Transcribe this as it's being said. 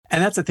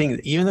And that's the thing,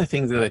 even the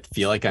things that I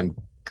feel like I'm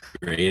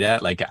great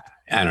at, like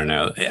I don't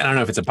know. I don't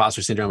know if it's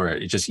imposter syndrome or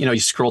it just, you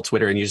scroll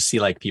Twitter and you just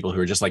see like people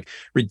who are just like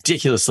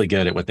ridiculously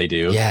good at what they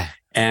do. Yeah.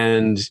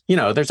 And,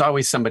 there's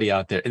always somebody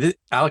out there.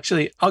 I'll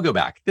go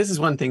back. This is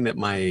one thing that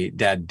my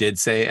dad did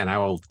say, and I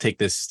will take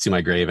this to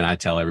my grave and I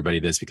tell everybody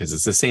this because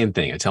it's the same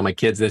thing. I tell my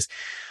kids this,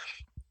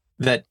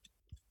 that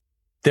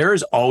there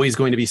is always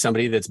going to be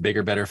somebody that's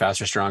bigger, better,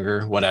 faster,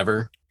 stronger,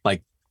 whatever,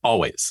 like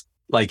always.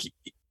 Like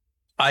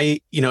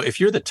if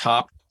you're the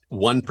top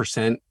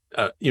 1%,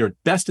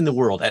 best in the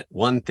world at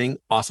one thing,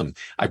 awesome.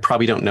 I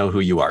probably don't know who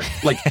you are.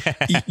 Like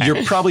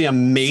you're probably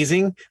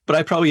amazing, but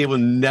I probably will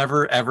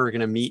never, ever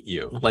going to meet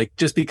you. Like,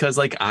 just because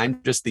like,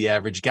 I'm just the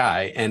average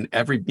guy, and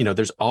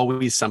there's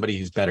always somebody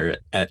who's better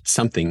at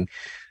something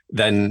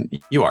than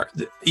you are.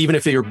 Even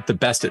if you're the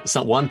best at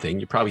some one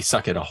thing, you probably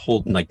suck at a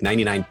whole, like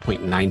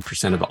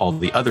 99.9% of all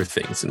the other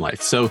things in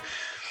life. So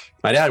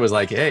my dad was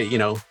like, hey,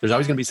 there's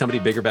always going to be somebody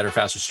bigger, better,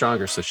 faster,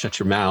 stronger. So shut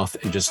your mouth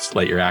and just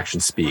let your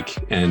actions speak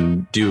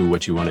and do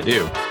what you want to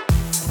do.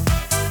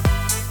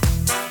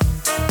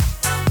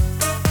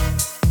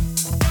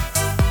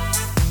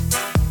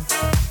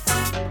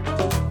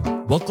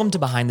 Welcome to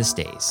Behind the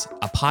Stays,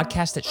 a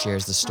podcast that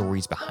shares the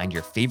stories behind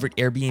your favorite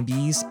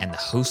Airbnbs and the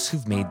hosts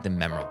who've made them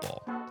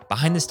memorable.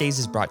 Behind the Stays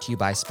is brought to you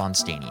by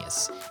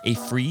Spontaneous, a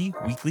free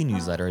weekly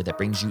newsletter that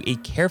brings you a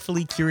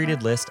carefully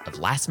curated list of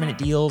last-minute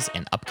deals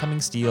and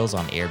upcoming steals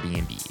on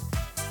Airbnb.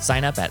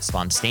 Sign up at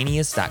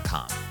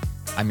spontaneous.com.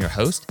 I'm your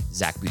host,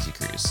 Zach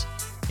Boozy-Cruz.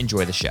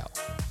 Enjoy the show.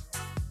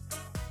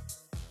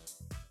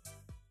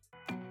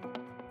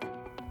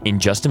 In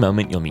just a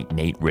moment, you'll meet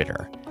Nate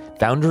Ritter,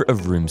 founder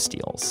of Room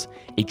Steals,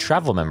 a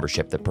travel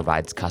membership that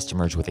provides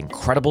customers with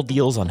incredible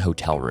deals on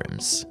hotel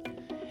rooms.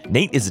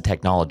 Nate is a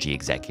technology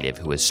executive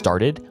who has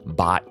started,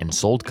 bought, and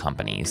sold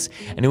companies,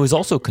 and who has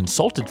also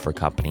consulted for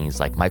companies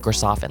like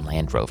Microsoft and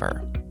Land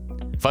Rover.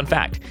 Fun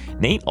fact,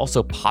 Nate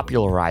also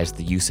popularized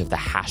the use of the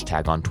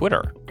hashtag on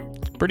Twitter.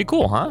 Pretty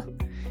cool, huh?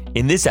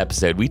 In this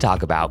episode, we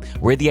talk about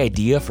where the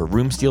idea for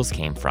Room Steals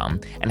came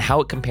from and how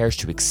it compares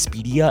to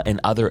Expedia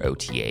and other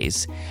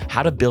OTAs,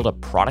 how to build a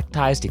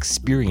productized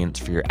experience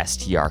for your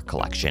STR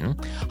collection,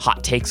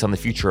 hot takes on the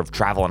future of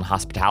travel and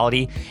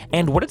hospitality,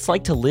 and what it's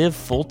like to live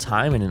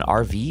full-time in an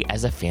RV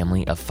as a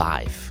family of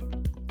 5.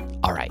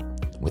 All right,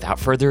 without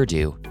further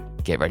ado,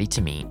 get ready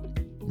to meet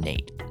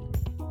Nate.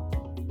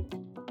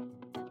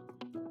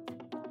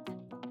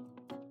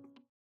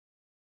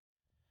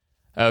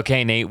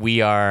 Okay, Nate,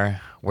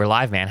 we're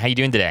live, man. How you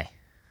doing today?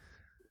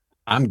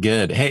 I'm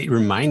good. Hey,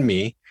 remind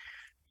me,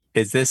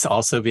 is this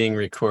also being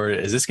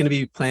recorded? Is this going to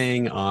be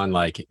playing on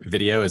like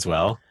video as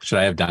well? Should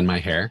I have done my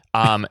hair?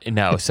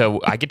 No. So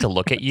I get to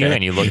look at you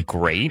and you look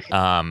great.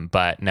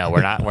 But no,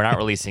 we're not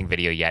releasing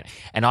video yet.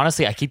 And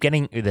honestly, I keep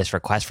getting this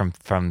request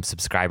from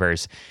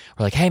subscribers.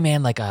 We're like, hey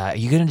man, like, are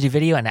you going to do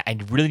video? And I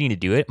really need to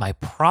do it. My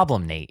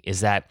problem, Nate, is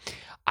that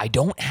I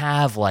don't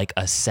have like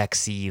a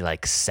sexy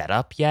like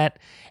setup yet.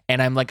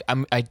 And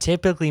I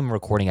typically am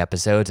recording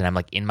episodes and I'm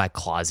like in my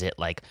closet,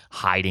 like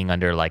hiding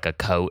under like a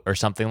coat or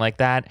something like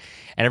that.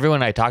 And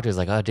everyone I talk to is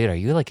like, oh dude, are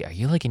you like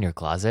in your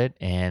closet?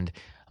 And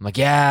I'm like,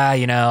 yeah,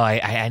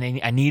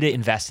 I need to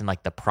invest in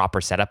like the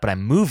proper setup, but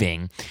I'm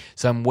moving.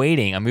 So I'm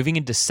waiting. I'm moving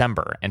in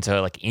December. And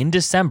so like in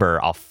December,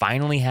 I'll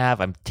finally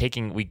have,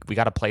 we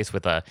got a place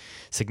with a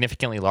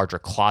significantly larger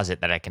closet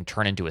that I can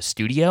turn into a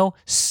studio.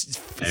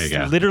 There you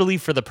go. Literally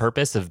for the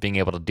purpose of being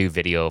able to do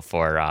video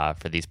for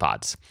these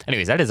pods.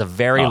 Anyways, that is a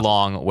very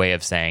long way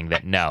of saying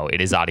that no,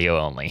 it is audio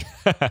only.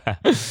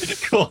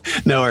 Cool.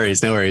 No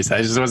worries.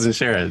 I just wasn't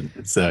sure.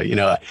 So,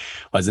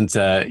 wasn't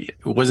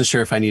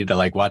sure if I needed to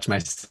like watch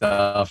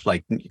myself,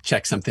 like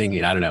check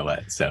something, I don't know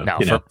what. So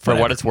no, for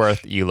what it's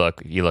worth, you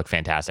look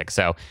fantastic.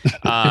 So,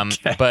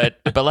 okay. but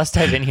let's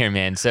dive in here,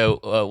 man.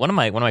 So one of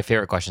my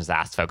favorite questions to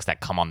ask folks that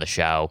come on the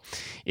show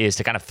is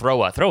to kind of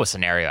throw a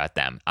scenario at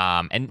them.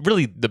 And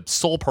really the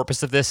sole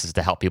purpose of this is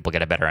to help people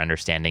get a better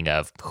understanding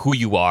of who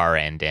you are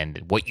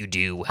and what you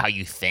do, how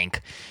you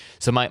think.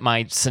 So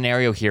my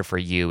scenario here for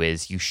you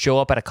is you show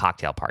up at a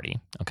cocktail party,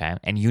 okay,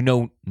 and you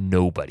know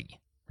nobody.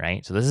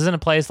 Right? So this isn't a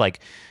place like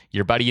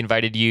your buddy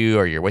invited you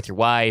or you're with your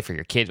wife or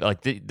your kid.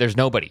 Like there's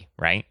nobody,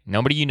 right?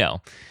 Nobody you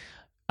know.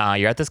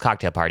 You're at this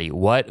cocktail party.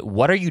 What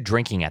are you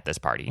drinking at this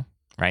party?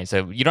 Right?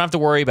 So you don't have to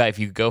worry about if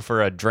you go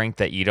for a drink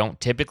that you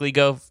don't typically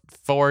go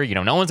for.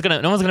 No one's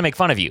gonna make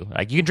fun of you.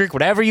 Like you can drink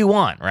whatever you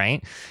want,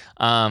 right?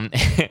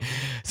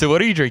 So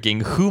what are you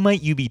drinking? Who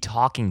might you be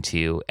talking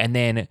to? And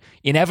then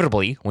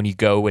inevitably, when you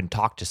go and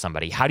talk to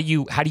somebody, how do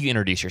you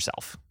introduce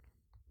yourself?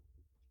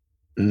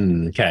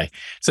 Okay,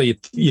 so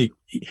you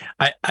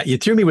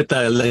threw me with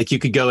the like you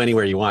could go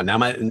anywhere you want. Now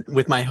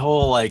with my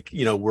whole like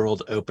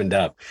world opened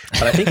up,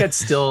 but I think I'd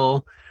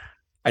still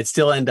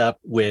end up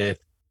with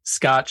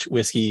Scotch,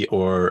 whiskey,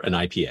 or an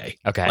IPA.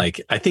 Okay,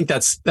 like I think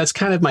that's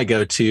kind of my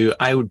go-to.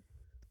 I would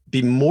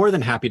be more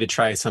than happy to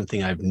try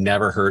something I've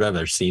never heard of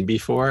or seen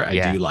before.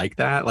 I do like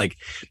that. Like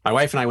my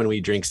wife and I, when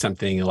we drink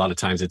something, a lot of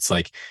times it's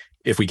like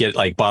if we get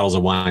like bottles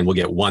of wine, we'll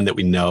get one that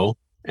we know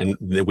and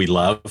that we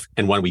love,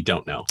 and one we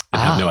don't know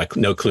and have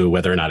no clue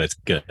whether or not it's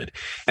good.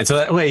 And so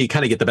that way you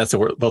kind of get the best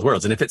of both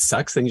worlds. And if it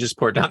sucks, then you just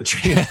pour it down the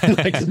drain.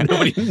 Like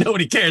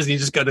nobody cares, and you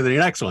just go to the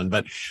next one.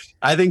 But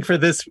I think for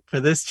this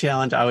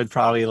challenge, I'd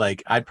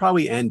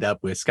probably end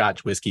up with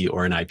Scotch, whiskey,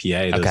 or an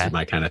IPA. Those are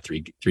my kind of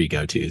three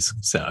go-tos.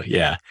 So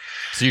yeah.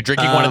 So you're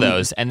drinking one of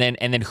those, and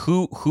then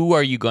who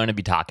are you going to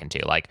be talking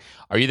to? Like,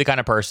 are you the kind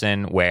of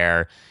person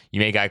where you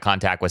make eye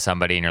contact with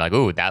somebody and you're like,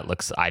 "Ooh, that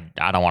looks I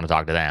don't want to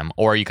talk to them,"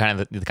 or are you kind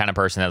of the kind of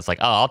person that's like,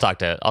 "Oh, I'll talk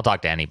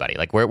to anybody."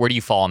 Like, where do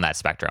you fall on that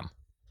spectrum?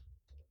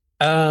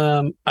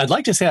 I'd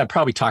like to say I'd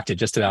probably talk to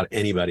just about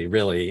anybody,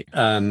 really.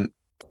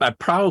 I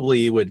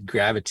probably would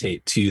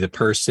gravitate to the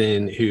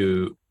person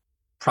who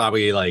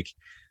probably, like,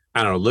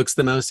 I don't know, looks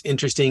the most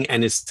interesting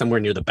and is somewhere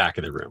near the back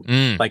of the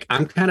room. Like,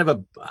 I'm kind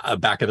of a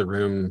back of the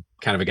room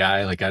kind of a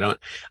guy. Like,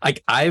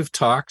 I've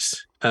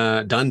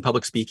done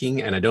public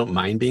speaking, and I don't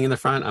mind being in the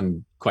front.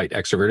 I'm quite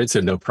extroverted, so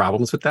no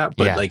problems with that.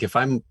 But like, if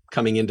I'm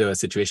coming into a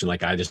situation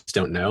like I just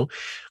don't know,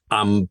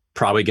 I'm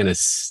probably going to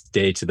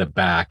stay to the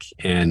back.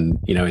 And,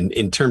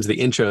 in terms of the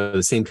intro,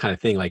 the same kind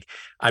of thing. Like,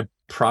 I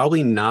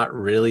probably not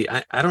really,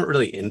 I don't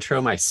really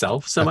intro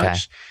myself so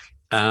much.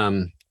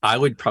 I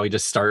would probably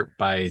just start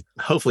by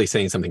hopefully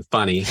saying something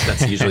funny.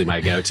 That's usually my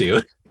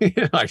go-to.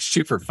 I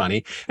shoot for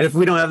funny. And if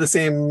we don't have the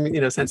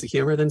same, sense of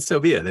humor, then so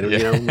be it.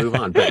 Then, move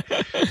on. But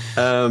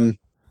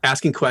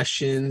asking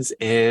questions,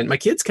 and my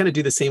kids kind of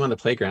do the same on the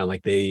playground.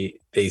 Like, they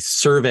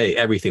survey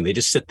everything. They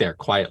just sit there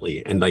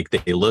quietly, and like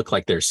they look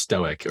like they're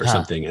stoic or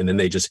something. And then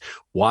they just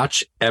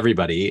watch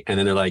everybody. And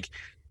then they're like,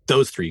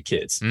 those 3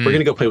 kids, we're going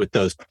to go play with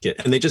those kids.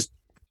 And they just,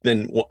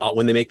 then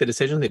when they make the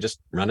decision, they just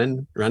run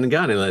and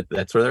gun, and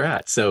that's where they're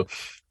at. So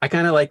I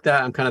kind of like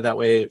that. I'm kind of that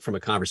way from a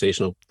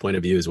conversational point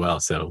of view as well.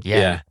 So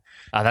yeah.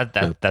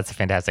 That's a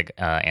fantastic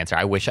answer.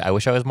 I wish I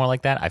was more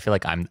like that. I feel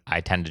like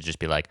I tend to just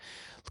be like,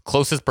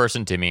 closest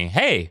person to me,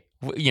 hey,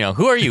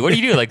 who are you? What do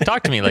you do? Like,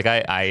 talk to me. Like,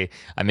 I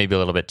may be a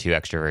little bit too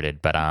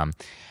extroverted, but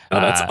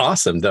that's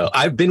awesome though.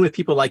 I've been with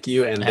people like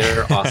you, and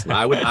they're awesome.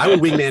 I would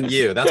wingman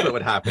you. That's what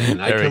would happen.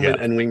 I'd come in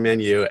and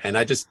wingman you, and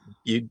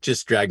you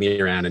just drag me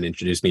around and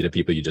introduce me to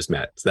people you just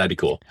met. So that'd be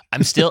cool.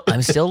 I'm still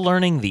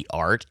learning the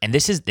art, and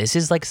this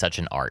is like such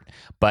an art.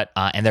 But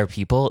and there are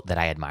people that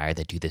I admire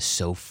that do this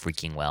so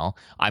freaking well.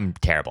 I'm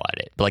terrible at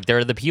it. But like, there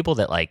are the people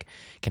that like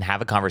can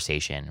have a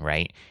conversation,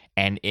 right?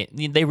 And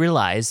they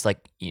realize, like,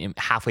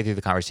 halfway through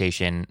the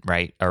conversation,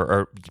 right,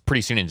 or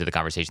pretty soon into the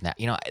conversation, that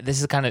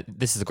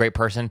this is a great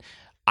person.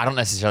 I don't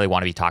necessarily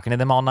want to be talking to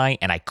them all night,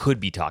 and I could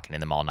be talking to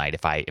them all night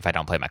if I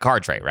don't play my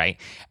cards right?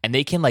 And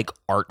they can like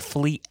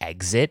artfully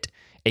exit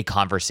a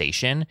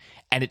conversation,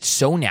 and it's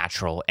so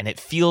natural, and it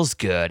feels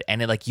good,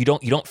 and it, like, you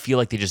don't feel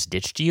like they just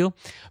ditched you.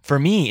 For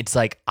me, it's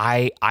like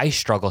I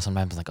struggle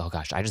sometimes. Like, oh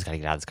gosh, I just got to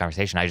get out of this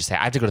conversation. I just say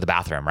I have to go to the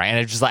bathroom, right? And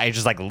I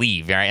just like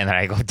leave, right? And then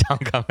I go down,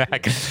 come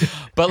back.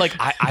 But like,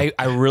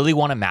 I really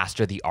want to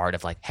master the art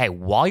of like, hey,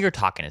 while you're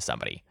talking to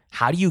somebody,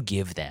 how do you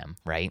give them,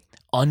 right,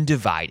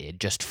 undivided,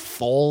 just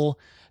full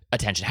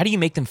attention? How do you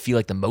make them feel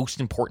like the most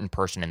important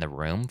person in the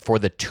room for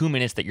the 2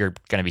 minutes that you're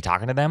going to be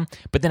talking to them?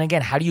 But then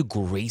again, how do you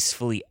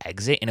gracefully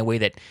exit in a way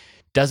that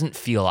doesn't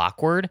feel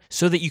awkward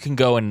so that you can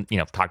go and,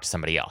 talk to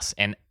somebody else?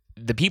 And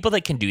the people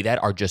that can do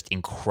that are just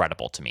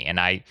incredible to me. And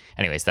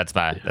anyways, that's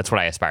what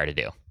I aspire to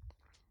do.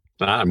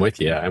 I'm with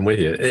you.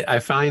 I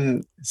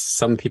find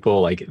some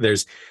people, like,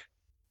 there's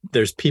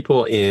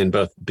people in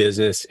both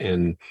business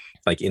and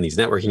like in these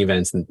networking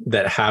events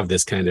that have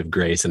this kind of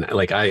grace. And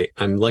like,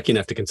 I'm lucky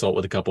enough to consult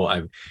with a couple.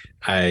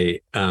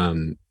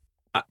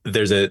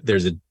 There's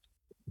a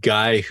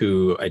guy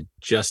who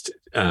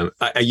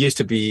I used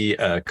to be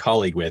a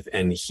colleague with,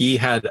 and he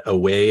had a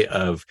way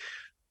of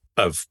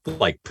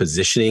like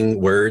positioning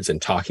words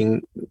and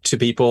talking to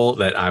people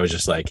that I was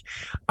just like,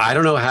 I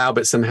don't know how,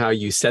 but somehow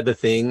you said the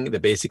thing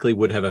that basically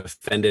would have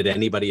offended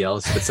anybody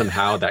else, but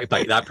somehow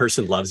that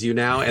person loves you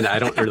now. And I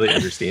don't really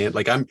understand.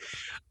 Like,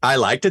 I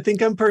like to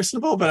think I'm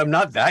personable, but I'm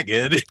not that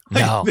good.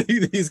 No.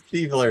 These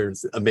people are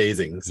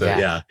amazing. So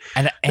yeah.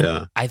 And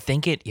I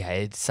think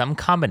it's some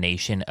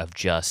combination of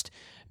just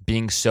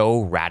being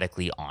so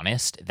radically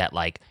honest that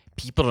like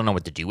people don't know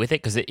what to do with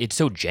it, because it's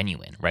so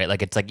genuine, right?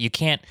 Like, it's like you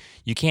can't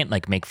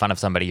like make fun of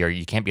somebody, or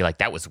you can't be like,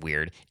 that was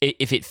weird,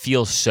 if it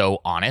feels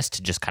so honest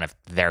to just kind of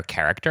their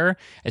character.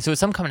 And so it's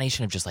some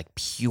combination of just like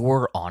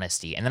pure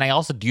honesty. And then I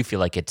also do feel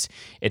like it's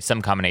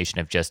some combination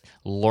of just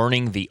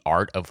learning the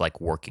art of like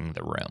working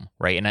the room,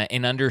 right?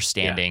 And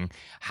understanding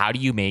how do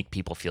you make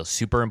people feel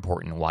super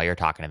important while you're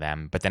talking to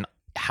them, but then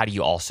how do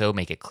you also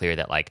make it clear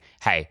that like,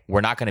 hey,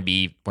 we're not going to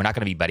be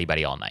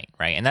buddy all night,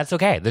 right? And that's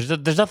okay.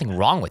 There's nothing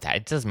wrong with that.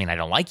 It doesn't mean I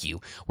don't like you.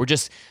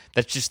 That's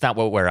just not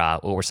what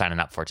we're signing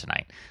up for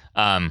tonight.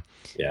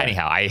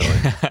 Anyhow, I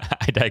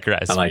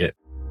digress. I like it.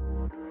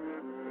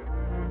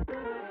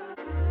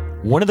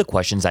 One of the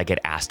questions I get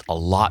asked a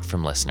lot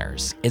from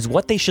listeners is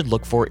what they should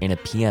look for in a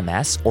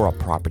PMS or a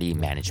property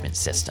management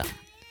system.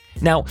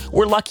 Now,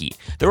 we're lucky.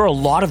 There are a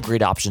lot of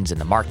great options in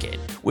the market,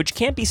 which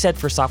can't be said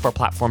for software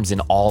platforms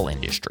in all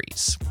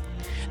industries.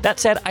 That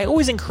said, I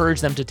always encourage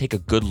them to take a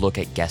good look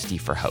at Guesty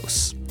for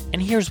hosts.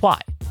 And here's why.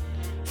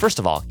 First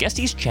of all,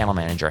 Guesty's Channel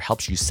Manager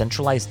helps you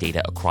centralize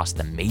data across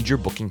the major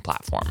booking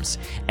platforms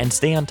and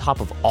stay on top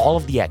of all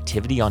of the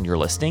activity on your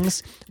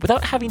listings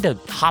without having to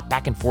hop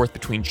back and forth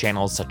between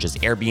channels such as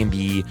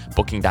Airbnb,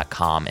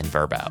 Booking.com, and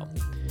Vrbo.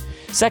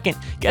 Second,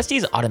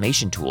 Guesty's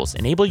automation tools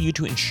enable you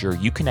to ensure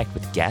you connect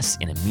with guests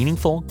in a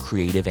meaningful,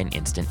 creative, and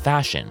instant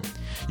fashion.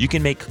 You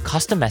can make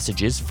custom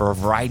messages for a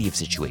variety of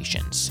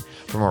situations,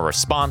 from a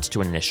response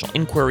to an initial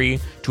inquiry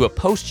to a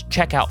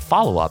post-checkout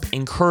follow-up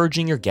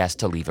encouraging your guests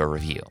to leave a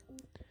review.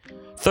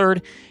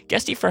 Third,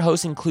 Guesty for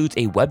Hosts includes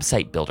a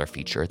website builder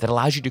feature that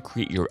allows you to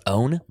create your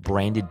own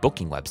branded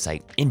booking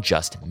website in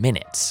just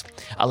minutes,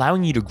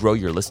 allowing you to grow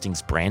your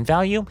listing's brand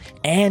value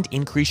and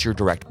increase your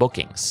direct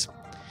bookings.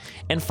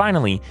 And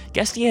finally,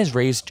 Guesty has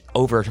raised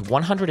over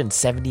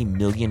 $170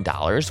 million,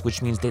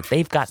 which means that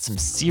they've got some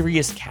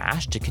serious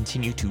cash to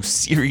continue to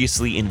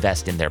seriously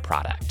invest in their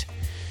product.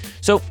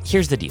 So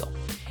here's the deal.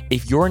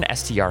 If you're an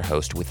STR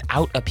host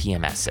without a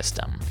PMS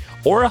system,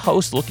 or a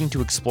host looking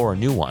to explore a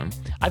new one,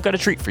 I've got a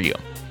treat for you.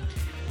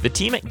 The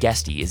team at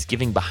Guesty is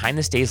giving Behind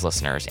the Stays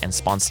listeners and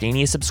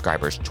Spontaneous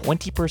subscribers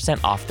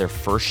 20% off their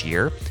first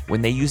year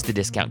when they use the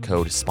discount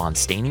code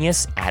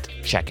SPONTANEOUS at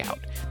checkout.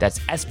 That's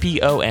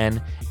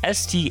SPONSTAYNEOUS,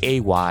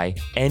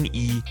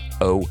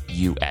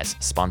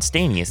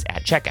 Spontaneous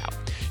at checkout.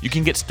 You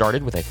can get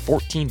started with a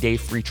 14-day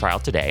free trial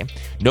today,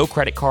 no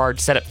credit card,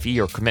 setup fee,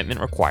 or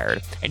commitment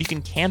required, and you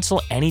can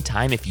cancel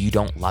anytime if you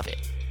don't love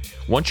it.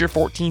 Once your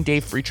 14-day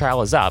free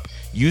trial is up,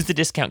 use the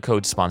discount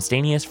code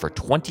SPONTANEOUS for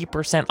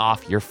 20%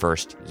 off your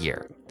first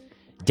year.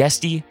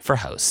 Guesty for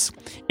Hosts.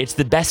 It's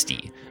the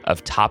bestie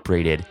of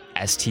top-rated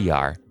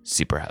STR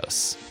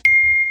superhosts.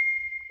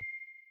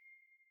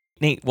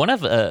 Nate, one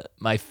of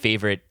my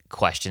favorite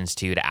questions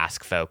to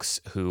ask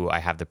folks who I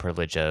have the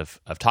privilege of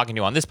talking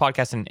to on this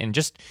podcast and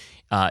just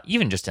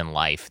even just in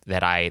life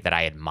that I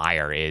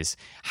admire is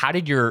how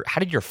did your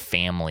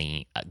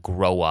family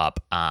grow up?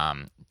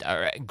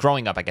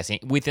 Growing up, I guess,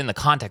 within the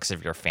context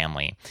of your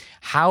family,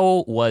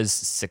 how was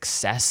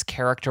success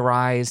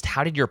characterized?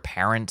 How did your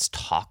parents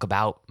talk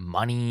about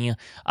money,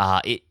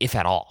 if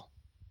at all?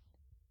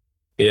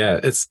 Yeah,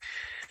 it's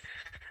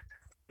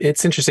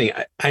interesting.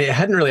 I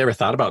hadn't really ever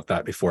thought about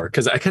that before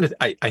because I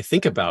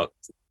think about,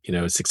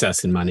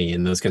 success and money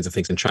and those kinds of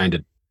things and trying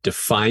to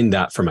define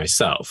that for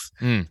myself.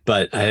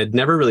 But I had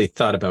never really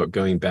thought about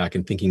going back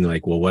and thinking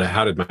like, well,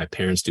 how did my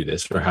parents do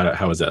this? Or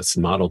how was that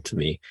modeled to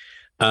me?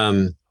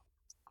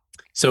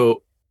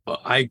 So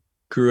I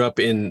grew up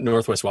in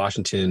Northwest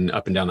Washington,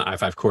 up and down the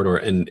I-5 corridor,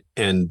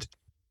 and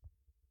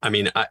I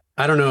mean,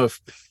 I don't know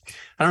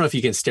if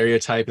you can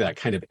stereotype that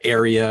kind of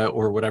area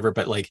or whatever,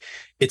 but like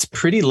it's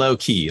pretty low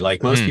key.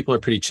 Like most people are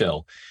pretty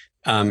chill.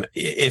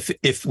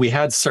 If we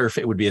had surf,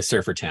 it would be a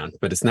surfer town,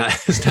 but it's not.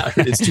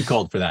 It's too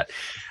cold for that.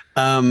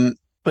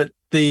 But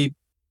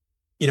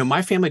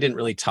my family didn't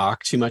really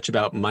talk too much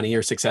about money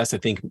or success. I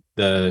think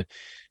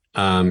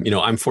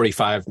I'm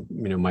 45,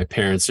 my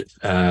parents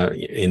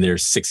in their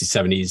 60s,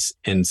 70s.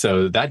 And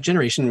so that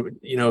generation,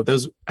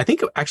 I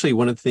think actually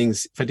one of the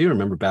things, if I do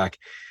remember back,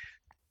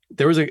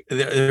 there was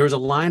a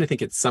line, I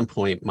think at some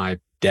point my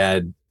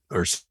dad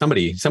or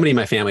somebody in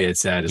my family had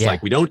said, it's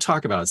like, we don't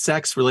talk about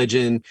sex,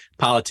 religion,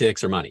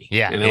 politics, or money.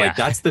 Yeah. And like,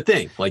 that's the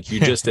thing. Like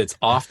it's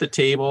off the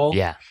table.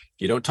 Yeah.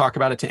 You don't talk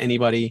about it to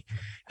anybody.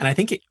 And I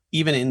think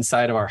even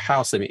inside of our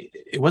house, I mean,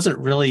 it wasn't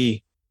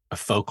really a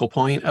focal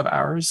point of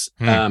ours.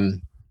 I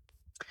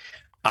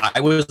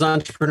was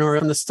entrepreneurial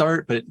from the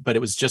start, but it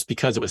was just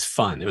because it was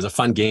fun. It was a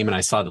fun game. And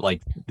I saw that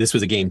like, this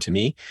was a game to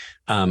me.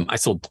 I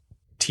sold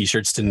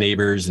t-shirts to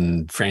neighbors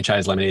and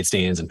franchise lemonade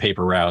stands and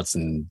paper routes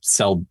and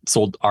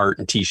sold art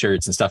and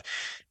t-shirts and stuff.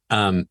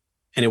 And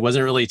it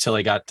wasn't really till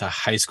I got to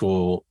high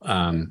school,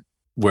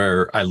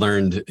 where I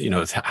learned,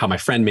 how my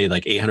friend made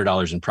like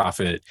 $800 in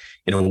profit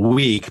in a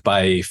week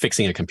by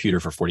fixing a computer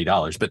for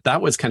 $40. But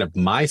that was kind of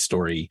my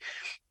story.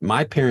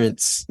 My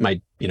parents,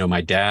 my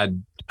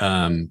dad,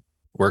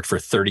 worked for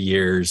 30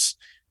 years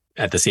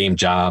at the same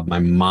job. My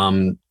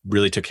mom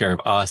really took care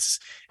of us.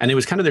 And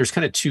there's kind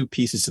of two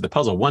pieces to the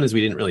puzzle. One is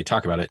we didn't really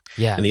talk about it.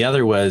 Yeah. And the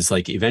other was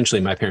like,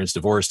 eventually my parents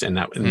divorced and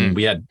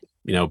we had,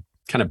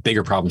 kind of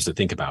bigger problems to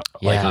think about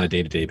like on a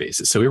day-to-day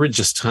basis. So we were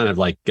just kind of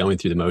like going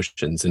through the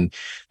motions and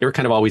they were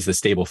kind of always the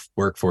stable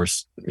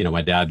workforce,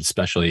 my dad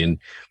especially. And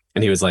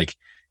he was like,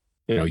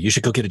 you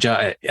should go get a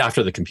job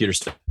after the computer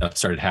stuff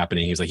started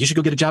happening. He was like, you should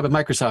go get a job at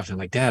Microsoft. And I'm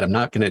like, Dad, I'm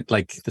not going to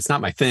that's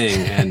not my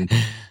thing. And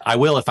I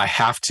will if I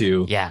have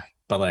to. Yeah.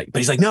 But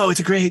he's like, no,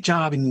 it's a great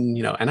job. And,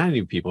 and I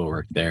knew people who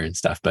worked there and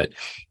stuff, but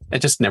it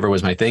just never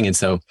was my thing. And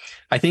so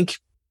I think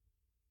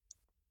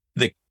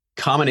the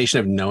combination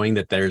of knowing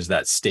that there's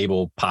that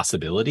stable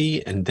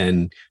possibility and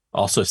then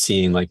also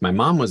seeing like my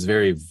mom was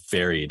very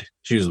varied.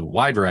 She was a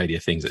wide variety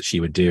of things that she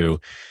would do.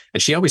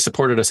 And she always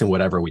supported us in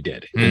whatever we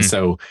did. And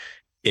so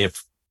it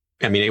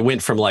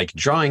went from like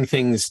drawing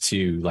things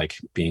to like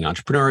being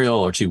entrepreneurial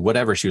or to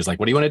whatever. She was like,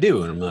 what do you want to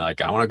do? And I'm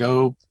like, I want to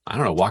go, I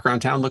don't know, walk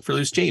around town, look for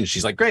loose change.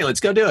 She's like, great,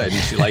 let's go do it.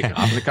 And she like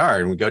hop in the car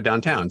and we go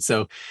downtown.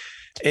 So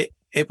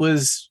it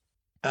was,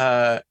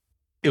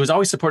 it was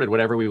always supported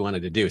whatever we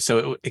wanted to do.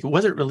 So it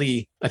wasn't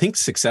really, I think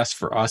success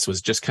for us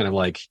was just kind of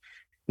like,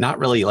 not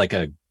really like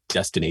a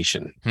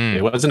destination.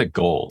 It wasn't a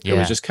goal. It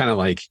was just kind of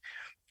like,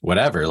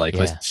 whatever, like,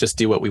 let's just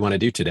do what we want to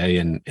do today.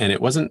 And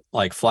it wasn't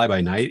like fly by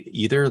night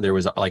either. There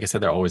was, like I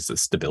said, there always a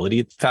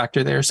stability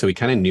factor there. So we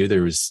kind of knew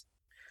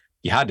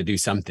you had to do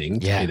something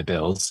to pay the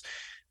bills.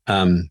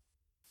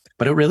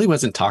 But it really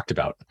wasn't talked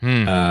about.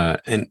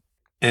 And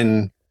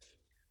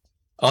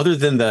other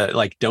than the,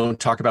 like, don't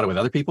talk about it with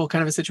other people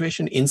kind of a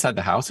situation inside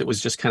the house, it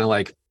was just kind of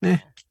like,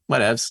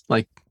 whatevs,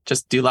 like,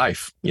 just do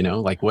life,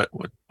 like what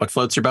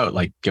floats your boat,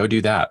 like go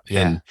do that.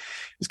 And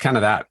it's kind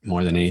of that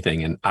more than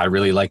anything. And I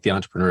really like the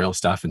entrepreneurial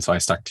stuff. And so I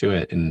stuck to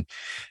it. And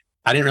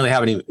I didn't really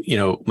have any,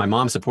 my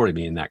mom supported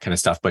me in that kind of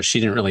stuff, but she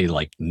didn't really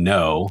like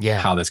know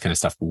how this kind of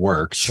stuff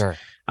works. Sure.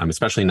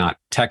 Especially not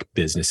tech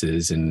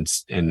businesses, and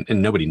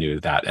nobody knew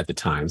that at the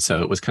time.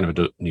 So it was kind of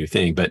a new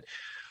thing. But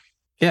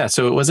yeah,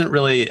 so it wasn't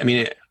really, I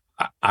mean,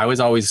 I was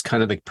always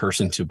kind of the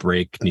person to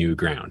break new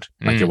ground.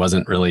 Like it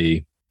wasn't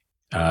really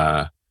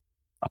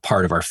a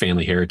part of our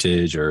family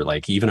heritage or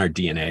like even our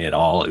DNA at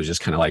all. It was just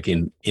kind of like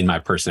in my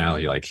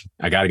personality, like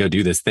I got to go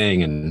do this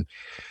thing. And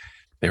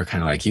they were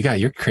kind of like,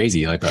 you're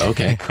crazy. Like,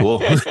 okay, cool.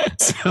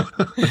 So,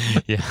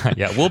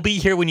 yeah. We'll be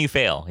here when you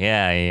fail.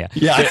 Yeah.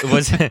 So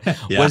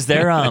was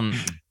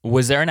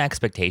there an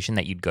expectation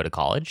that you'd go to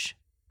college?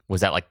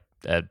 Was that like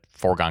a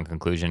foregone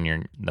conclusion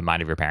in the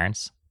mind of your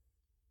parents?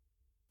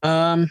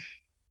 I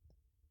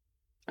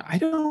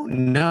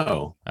don't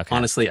know. Okay.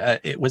 Honestly,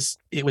 it was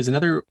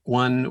another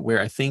one where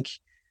I think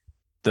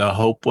the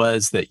hope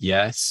was that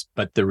yes,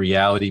 but the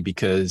reality,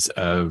 because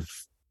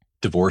of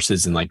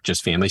divorces and like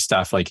just family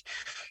stuff, like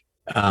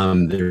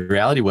the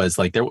reality was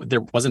like there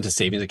wasn't a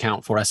savings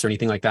account for us or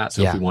anything like that.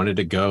 So if we wanted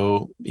to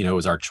go, it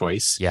was our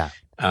choice. Yeah.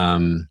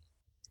 And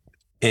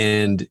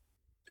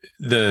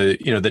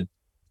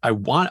I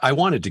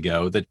wanted to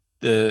go.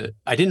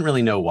 I didn't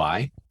really know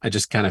why. I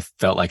just kind of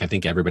felt like I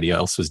think everybody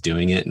else was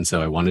doing it. And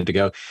so I wanted to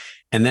go.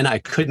 And then I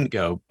couldn't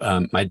go.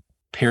 My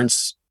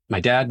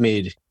dad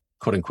made,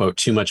 quote unquote,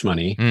 too much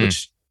money,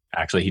 which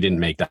actually he didn't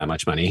make that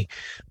much money.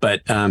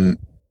 But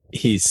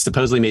he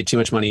supposedly made too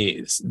much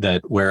money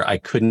where I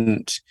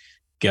couldn't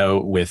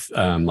go with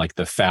like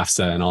the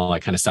FAFSA and all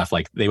that kind of stuff.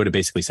 Like they would have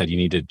basically said, you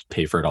need to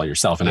pay for it all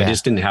yourself. And I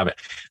just didn't have it.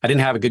 I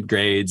didn't have a good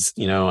grades.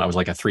 I was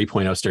like a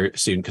 3.0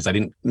 student because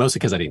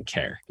I didn't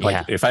care.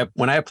 Like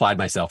when I applied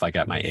myself, I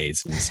got my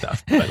A's and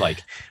stuff, but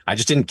like, I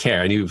just didn't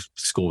care. I knew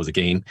school was a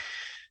game.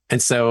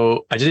 And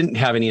so I didn't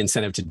have any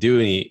incentive to do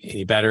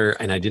any better.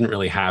 And I didn't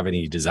really have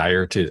any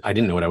desire I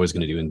didn't know what I was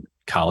going to do in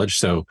college.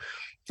 So,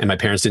 and my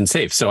parents didn't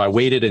save. So I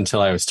waited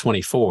until I was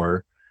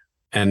 24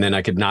 and then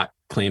I could not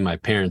claim my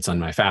parents on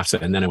my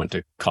FAFSA. And then I went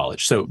to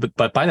college. So,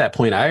 but by that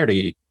point, I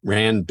already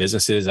ran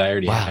businesses. I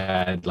already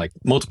had like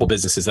multiple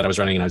businesses that I was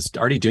running, and I was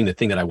already doing the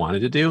thing that I wanted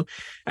to do.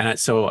 And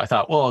so I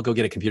thought, well, I'll go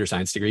get a computer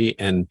science degree.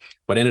 And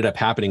what ended up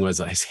happening was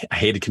I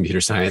hated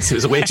computer science. It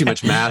was way too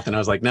much math. And I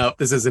was like, no,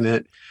 this isn't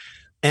it.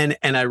 And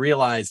I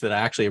realized that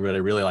what I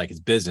really like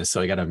is business.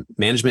 So I got a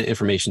management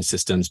information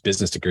systems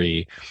business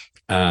degree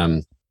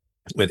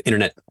with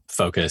internet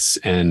focus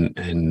and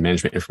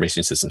management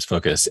information systems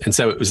focus. And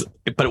so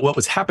but what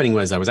was happening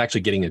was I was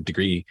actually getting a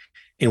degree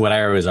in what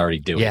I was already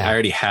doing. I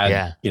already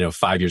had,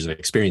 5 years of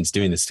experience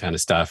doing this kind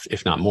of stuff,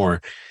 if not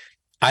more.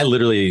 I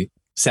literally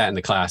sat in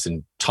the class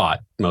and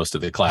taught most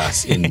of the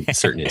class in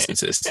certain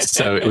instances.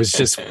 So it was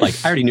just like,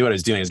 I already knew what I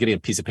was doing. I was getting a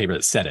piece of paper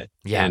that said it.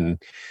 Yeah. And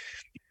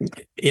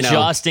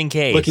just in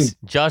case,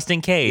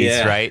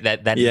 right?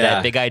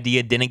 That big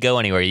idea didn't go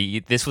anywhere.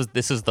 This was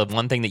the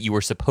one thing that you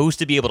were supposed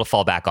to be able to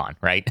fall back on,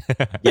 right?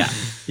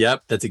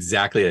 Yep. That's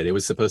exactly it. It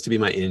was supposed to be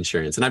my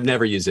insurance, and I've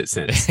never used it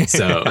since.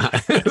 So,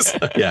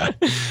 yeah,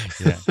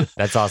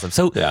 that's awesome.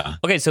 So,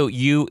 okay, so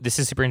this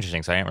is super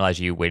interesting. So I didn't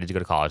realize you waited to go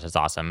to college. That's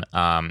awesome.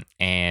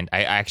 And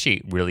I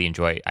actually really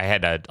I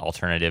had an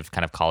alternative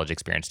kind of college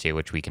experience too,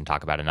 which we can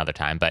talk about another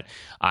time. But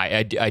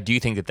I do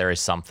think that there is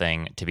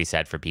something to be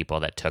said for people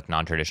that took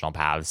non-traditional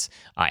paths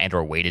and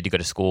or waited to go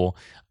to school.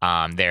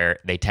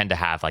 They tend to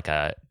have like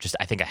I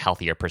think a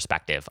healthier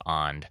perspective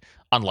on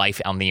life,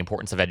 on the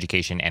importance of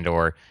education, and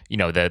or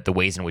the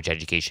ways in which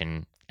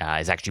education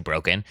is actually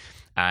broken.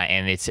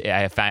 And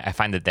I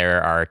find that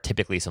there are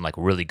typically some like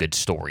really good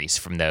stories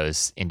from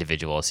those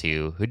individuals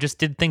who just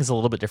did things a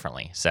little bit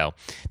differently. So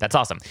that's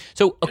awesome.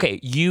 So, okay,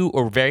 you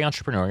were very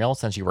entrepreneurial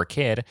since you were a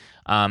kid.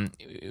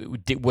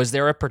 Was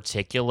there a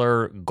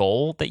particular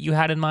goal that you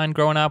had in mind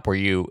growing up? Were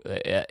you,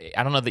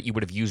 I don't know that you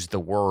would have used the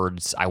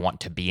words, I want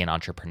to be an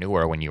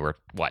entrepreneur when you were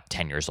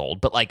 10 years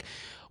old, but like,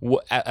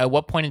 at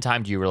what point in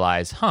time do you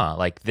realize,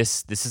 like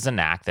this is a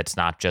knack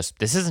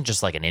this isn't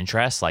just like an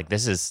interest, like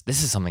this is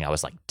something I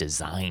was like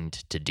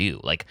designed to do?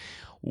 Like,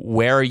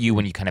 where are you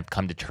when you kind of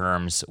come to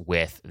terms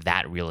with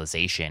that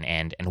realization,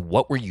 and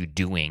what were you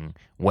doing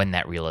when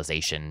that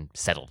realization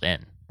settled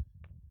in?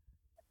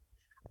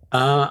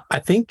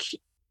 I think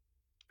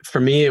for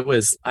me, it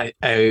was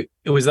it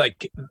was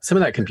like some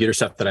of that computer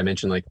stuff that I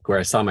mentioned, like where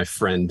I saw my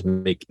friend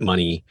make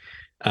money.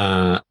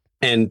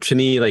 And to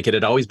me, like it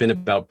had always been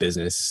about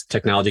business.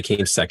 Technology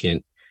came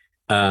second.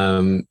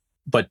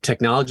 But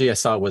technology I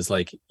saw was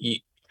like,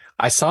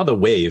 I saw the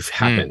wave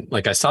happen.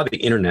 Like I saw the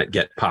internet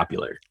get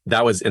popular.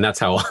 That's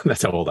how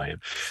that's how old I am.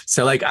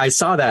 So like I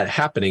saw that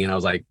happening and I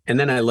was like, and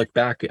then I looked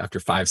back after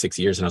 5-6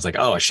 years and I was like,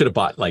 oh, I should have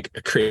bought like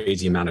a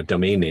crazy amount of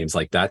domain names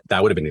like that.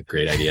 That would have been a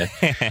great idea.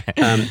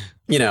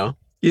 You know,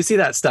 you see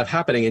that stuff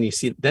happening and you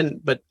see then,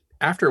 but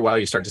after a while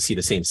you start to see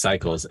the same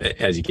cycles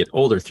as you get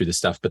older through the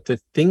stuff. But the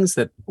things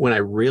that when I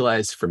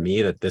realized for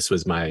me that this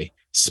was my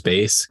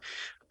space,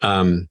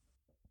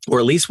 or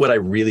at least what I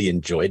really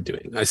enjoyed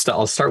doing.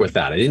 I'll start with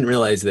that. I didn't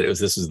realize that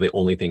this was the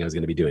only thing I was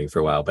going to be doing for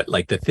a while, but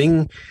like the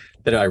thing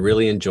that I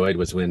really enjoyed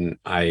was when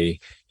I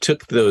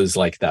took those,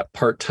 like that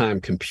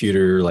part-time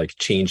computer, like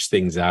change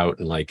things out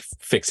and like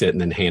fix it and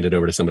then hand it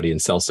over to somebody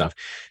and sell stuff,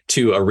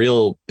 to a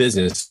real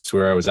business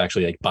where I was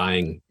actually like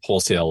buying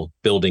wholesale,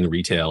 building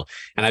retail.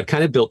 And I've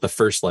kind of built the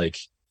first, like,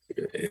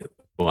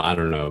 well, I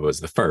don't know if it was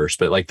the first,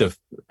 but like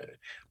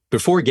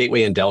before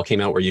Gateway and Dell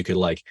came out where you could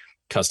like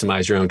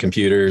customize your own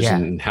computers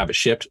and have it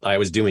shipped. I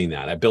was doing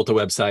that. I built a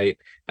website.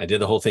 I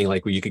did the whole thing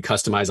like where you could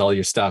customize all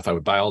your stuff. I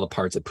would buy all the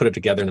parts, I'd put it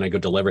together, and then I go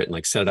deliver it and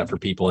like set it up for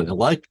people. And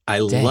I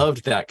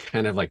loved that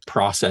kind of like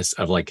process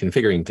of like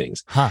configuring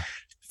things.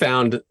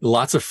 Found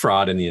lots of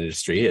fraud in the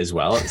industry as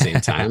well at the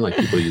same time, like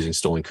people using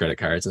stolen credit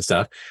cards and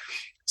stuff.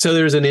 So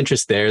there's an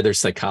interest there. There's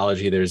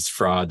psychology, there's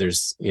fraud,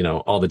 there's, you know,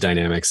 all the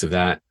dynamics of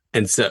that.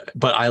 And so,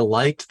 but I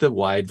liked the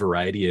wide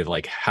variety of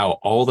like how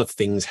all the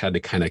things had to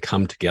kind of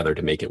come together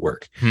to make it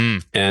work.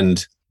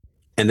 And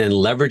then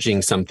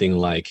leveraging something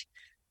like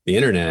the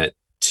internet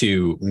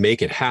to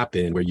make it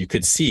happen where you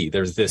could see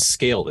there's this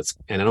scale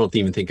and I don't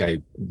even think I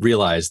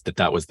realized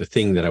that was the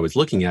thing that I was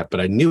looking at,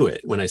 but I knew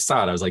it when I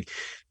saw it. I was like,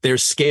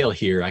 there's scale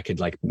here. I could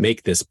like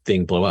make this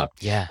thing blow up.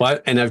 Yeah. Well,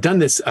 and I've done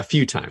this a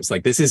few times.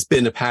 Like this has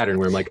been a pattern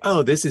where I'm like,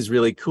 oh, this is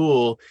really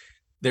cool.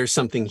 There's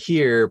something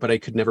here, but I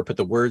could never put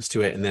the words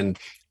to it. And then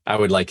I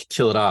would like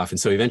kill it off. And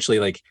so eventually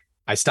like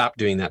I stopped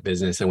doing that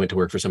business. I went to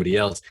work for somebody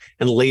else.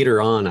 And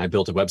later on, I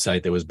built a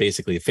website that was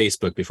basically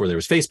Facebook before there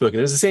was Facebook. And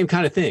it was the same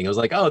kind of thing. I was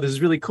like, oh, this is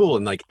really cool.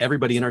 And like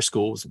everybody in our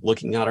school was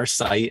looking at our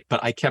site,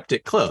 but I kept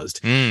it closed.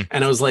 And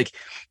I was like,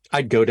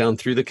 I'd go down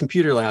through the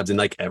computer labs and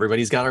like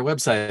everybody's got our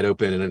website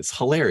open and it's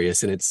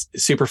hilarious and it's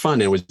super fun.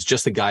 And it was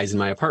just the guys in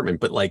my apartment.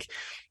 But like,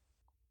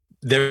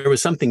 there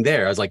was something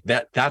there. I was like,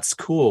 that's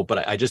cool.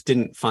 But I just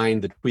didn't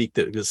find the tweak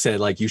that said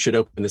like, you should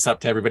open this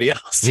up to everybody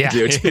else to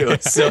do too.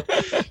 So,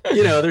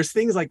 you know, there's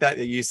things like that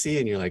you see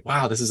and you're like,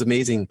 wow, this is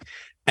amazing.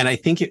 And I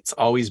think it's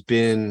always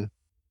been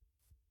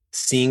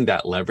seeing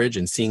that leverage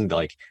and seeing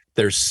like,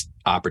 there's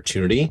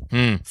opportunity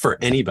for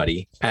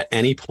anybody at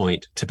any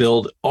point to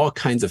build all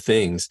kinds of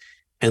things.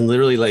 And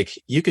literally like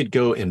you could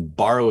go and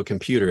borrow a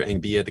computer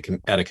and be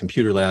at a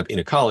computer lab in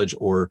a college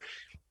or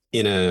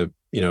in a,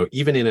 you know,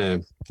 even in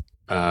a,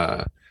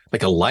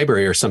 like a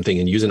library or something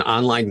and use an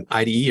online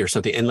IDE or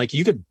something. And like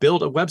you could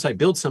build a website,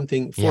 build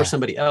something for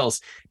somebody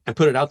else and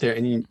put it out there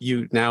and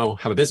you now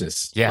have a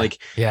business.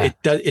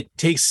 It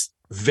takes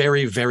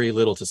very, very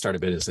little to start a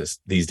business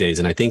these days.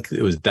 And I think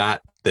it was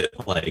that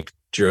like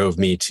drove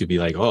me to be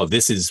like, oh,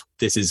 this is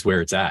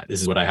where it's at.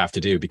 This is what I have to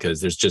do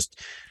because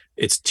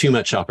it's too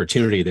much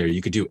opportunity there.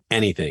 You could do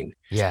anything.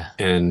 Yeah.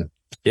 And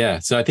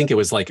so I think it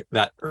was like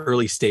that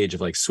early stage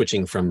of like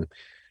switching from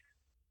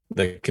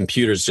the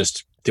computers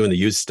just doing the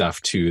used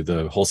stuff to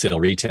the wholesale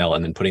retail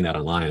and then putting that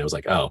online. I was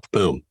like, oh,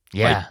 boom.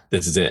 Yeah. Like,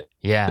 this is it.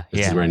 Yeah.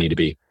 This is where I need to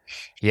be.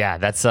 Yeah.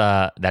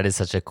 That is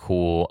such a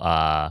cool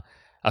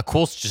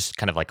just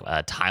kind of like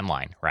a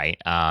timeline, right?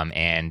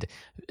 And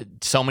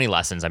so many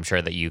lessons I'm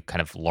sure that you kind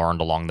of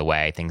learned along the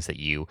way, things that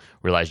you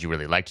realized you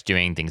really liked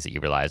doing, things that you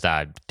realized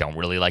I don't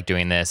really like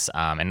doing this.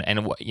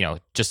 And you know,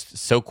 just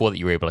so cool that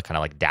you were able to kind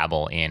of like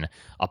dabble in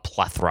a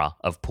plethora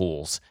of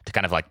pools to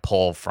kind of like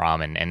pull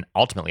from and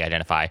ultimately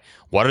identify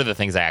what are the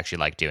things I actually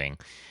like doing.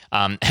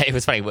 It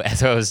was funny.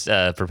 So I was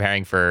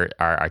preparing for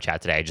our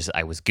chat today.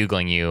 I was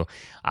Googling you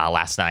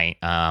last night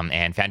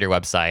and found your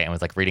website and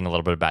was like reading a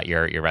little bit about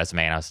your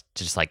resume. And I was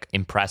just like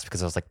impressed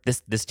because I was like,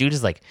 this dude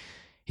is like,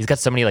 he's got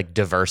so many like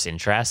diverse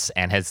interests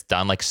and has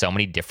done like so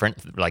many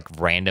different like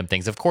random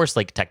things. Of course,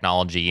 like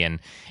technology and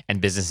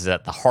business is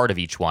at the heart of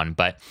each one.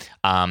 But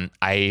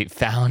I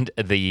found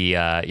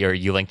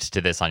you linked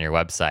to this on your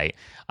website.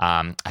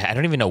 I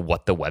don't even know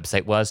what the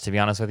website was, to be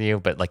honest with you,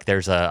 but like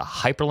there's a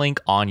hyperlink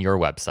on your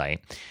website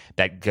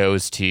that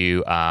goes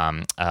to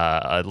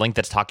a link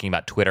that's talking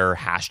about Twitter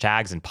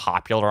hashtags and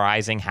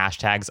popularizing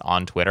hashtags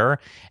on Twitter.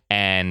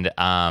 And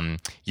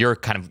you're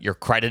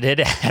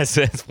credited as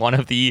one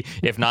of the,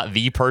 if not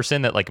the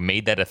person that like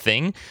made that a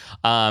thing.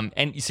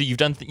 And so you've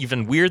done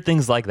weird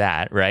things like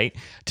that, right?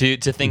 To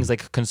things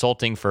like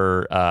consulting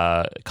for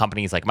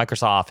companies like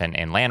Microsoft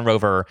and Land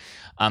Rover.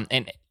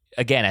 And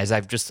again, as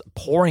I've just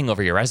pouring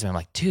over your resume, I'm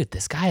like, dude,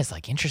 this guy is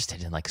like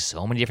interested in like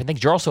so many different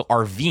things. You're also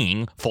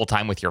RVing full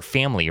time with your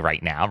family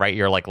right now, right?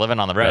 You're like living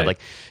on the road. Right. Like,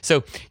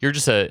 so you're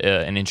just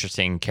an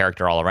interesting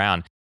character all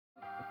around.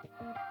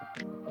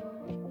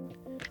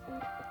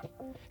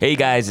 Hey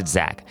guys, it's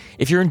Zach.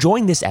 If you're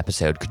enjoying this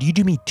episode, could you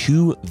do me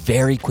two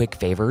very quick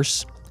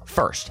favors?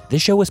 First,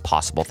 this show is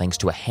possible thanks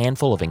to a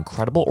handful of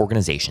incredible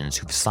organizations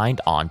who've signed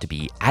on to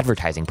be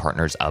advertising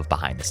partners of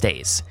Behind the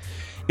Stays.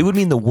 It would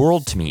mean the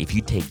world to me if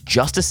you'd take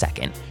just a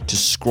second to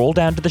scroll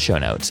down to the show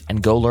notes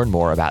and go learn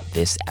more about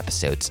this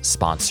episode's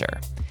sponsor.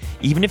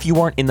 Even if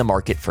you aren't in the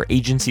market for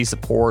agency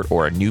support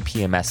or a new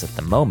PMS at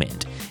the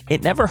moment,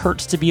 it never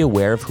hurts to be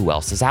aware of who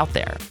else is out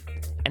there.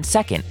 And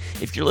second,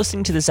 if you're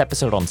listening to this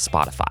episode on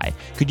Spotify,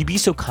 could you be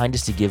so kind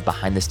as to give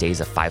Behind the Stays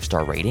a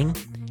 5-star rating?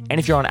 And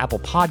if you're on Apple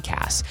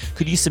Podcasts,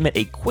 could you submit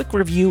a quick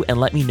review and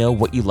let me know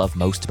what you love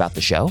most about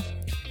the show?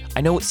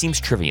 I know it seems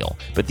trivial,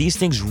 but these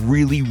things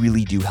really,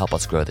 really do help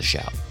us grow the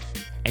show.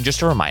 And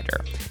just a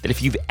reminder that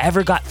if you've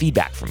ever got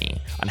feedback from me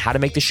on how to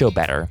make the show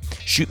better,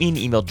 shoot me an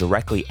email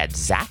directly at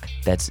Zach,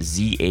 that's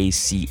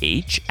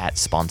Z-A-C-H, at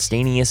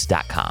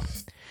spontaneous.com.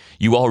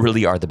 You all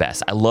really are the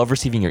best. I love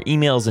receiving your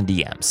emails and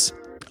DMs.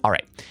 All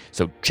right,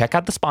 so check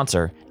out the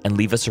sponsor and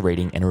leave us a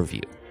rating and a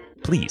review,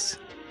 please.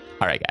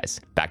 All right, guys,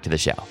 back to the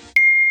show.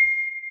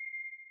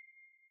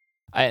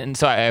 And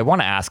so I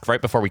want to ask right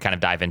before we kind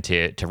of dive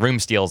into room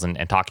steals and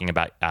talking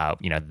about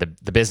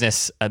the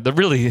business,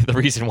 the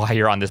reason why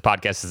you're on this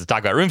podcast is to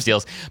talk about room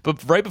steals.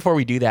 But right before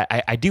we do that,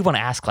 I do want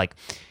to ask, like,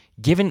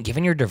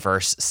 given your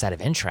diverse set of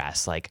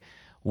interests, like,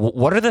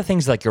 what are the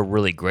things like you're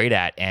really great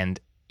at, and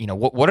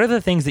what are the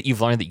things that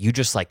you've learned that you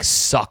just like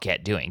suck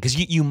at doing? Because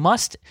you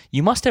must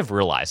have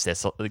realized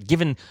this,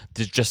 given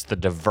just the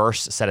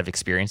diverse set of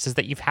experiences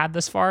that you've had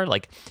this far.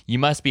 Like, you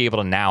must be able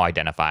to now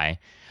identify,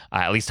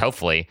 at least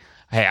hopefully,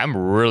 hey, I'm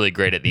really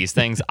great at these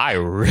things. I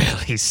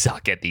really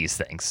suck at these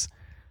things.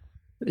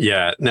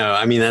 Yeah, no,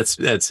 I mean, I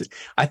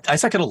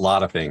suck at a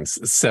lot of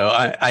things. So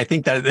I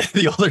think that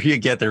the older you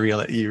get,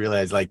 you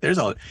realize like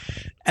and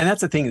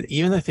that's the thing,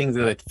 even the things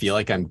that I feel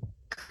like I'm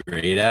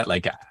great at,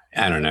 like,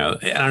 I don't know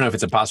if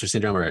it's imposter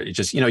syndrome or it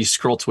just, you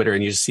scroll Twitter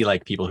and you just see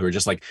like people who are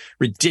just like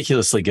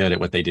ridiculously good at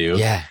what they do.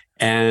 Yeah.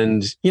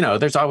 And,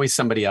 there's always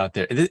somebody out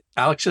there.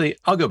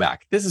 I'll go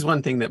back. This is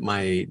one thing that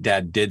my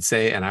dad did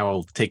say, and I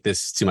will take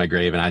this to my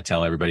grave and I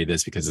tell everybody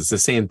this because it's the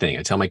same thing.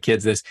 I tell my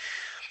kids this,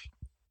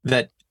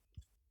 that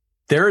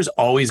there is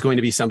always going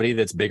to be somebody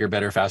that's bigger,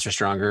 better, faster,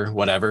 stronger,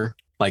 whatever,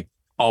 like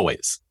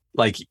always.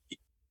 Like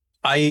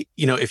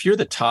if you're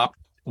the top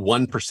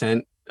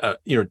 1%,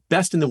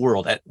 best in the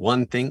world at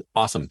one thing,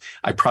 awesome.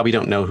 I probably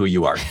don't know who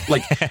you are.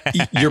 Like,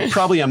 you're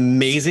probably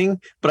amazing,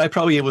 but I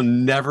probably will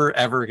never,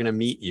 ever going to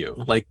meet you.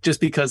 Like,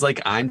 just because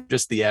like, I'm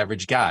just the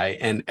average guy,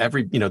 and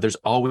there's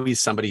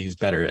always somebody who's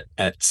better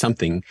at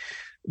something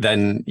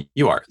than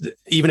you are.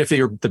 Even if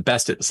you're the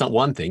best at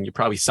one thing, you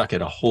probably suck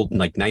at a whole,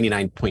 like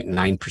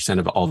 99.9%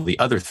 of all the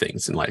other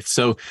things in life.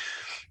 So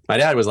my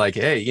dad was like,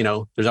 hey,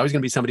 there's always going to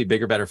be somebody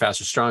bigger, better,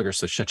 faster, stronger.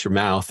 So shut your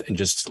mouth and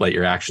just let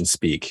your actions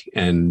speak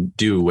and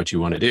do what you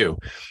want to do.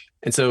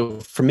 And so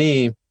for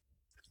me,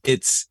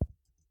 there's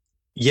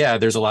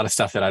a lot of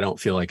stuff that I don't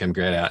feel like I'm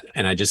great at.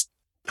 And I just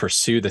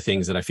pursue the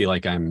things that I feel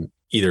like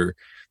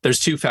there's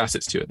two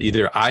facets to it.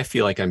 Either I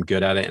feel like I'm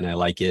good at it and I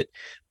like it,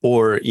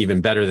 or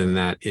even better than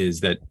that is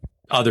that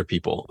other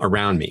people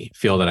around me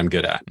feel that I'm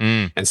good at.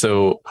 And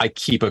so I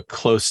keep a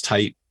close,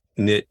 tight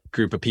knit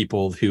group of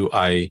people who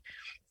I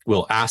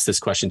will ask this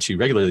question to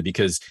regularly,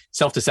 because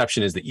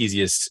self-deception is the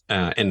easiest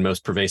and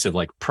most pervasive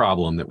like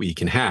problem that we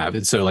can have.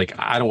 And so like,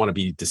 I don't want to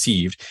be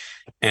deceived.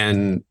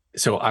 And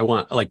so I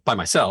want, like, by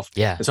myself.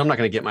 Yeah. And so I'm not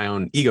going to get my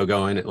own ego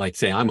going and like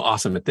say I'm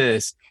awesome at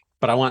this,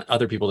 but I want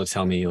other people to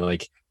tell me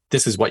like,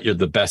 this is what you're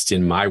the best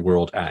in my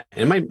world at.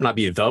 And it might not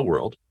be the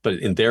world, but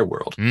in their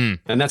world. And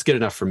that's good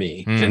enough for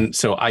me. And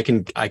so I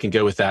can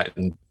go with that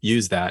and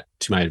use that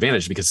to my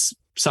advantage, because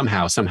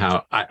somehow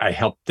I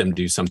help them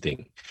do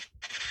something.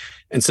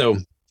 And so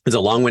it's a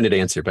long-winded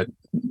answer, but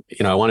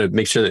I want to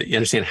make sure that you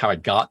understand how I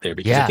got there,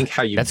 because I think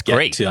how you get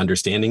great to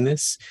understanding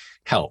this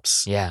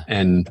helps. Yeah.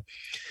 And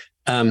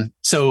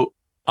so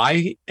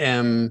I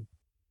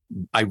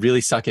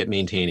really suck at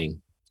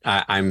maintaining.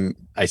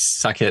 I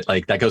suck at,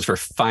 like, that goes for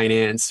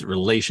finance,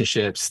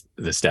 relationships,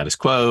 the status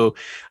quo.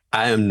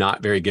 I am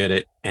not very good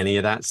at any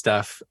of that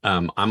stuff.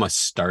 I'm a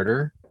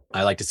starter.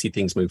 I like to see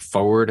things move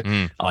forward.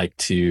 I like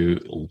to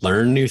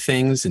learn new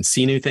things and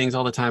see new things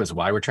all the time. It's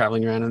why we're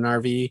traveling around in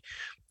an RV.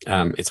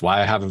 It's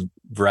why I have a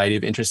variety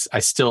of interests.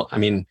 I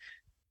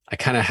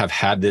kind of have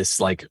had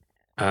this like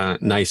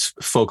nice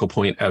focal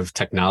point of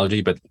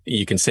technology, but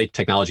you can say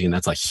technology and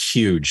that's a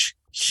huge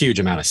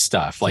amount of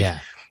stuff. Like,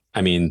 I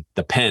mean,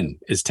 the pen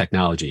is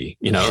technology,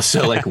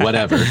 so like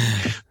whatever,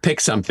 pick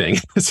something.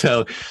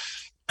 So,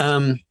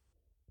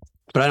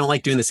 but I don't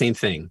like doing the same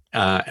thing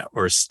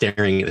or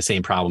staring at the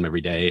same problem every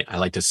day. I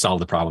like to solve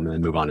the problem and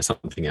then move on to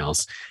something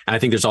else. And I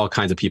think there's all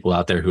kinds of people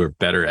out there who are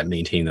better at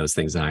maintaining those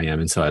things than I am.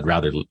 And so I'd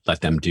rather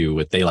let them do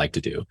what they like to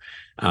do.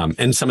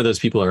 And some of those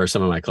people are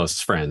some of my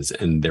closest friends,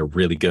 and they're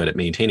really good at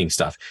maintaining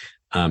stuff,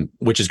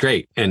 which is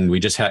great. And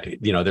we just had,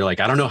 they're like,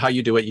 I don't know how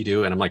you do what you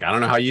do. And I'm like, I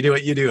don't know how you do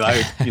what you do.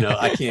 I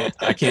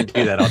can't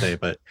do that all day.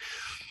 But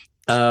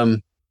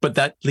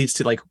that leads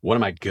to like, what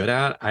am I good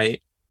at?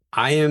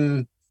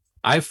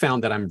 I've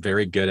found that I'm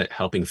very good at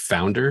helping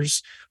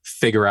founders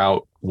figure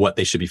out what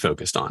they should be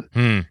focused on.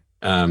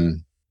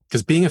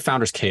 because being a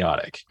founder is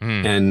chaotic.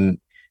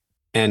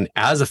 And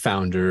as a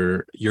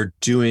founder, you're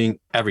doing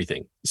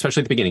everything,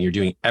 especially at the beginning, you're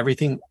doing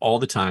everything all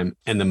the time.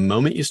 And the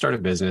moment you start a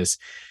business,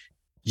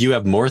 you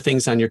have more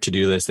things on your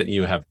to-do list than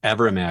you have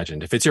ever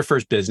imagined. If it's your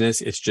first business,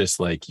 it's just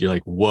like, you're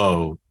like,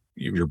 whoa,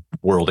 your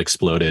world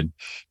exploded.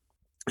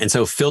 And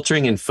so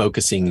filtering and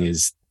focusing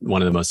is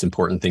one of the most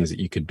important things that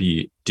you could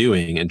be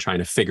doing and trying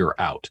to figure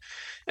out.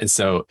 And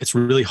so it's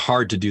really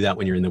hard to do that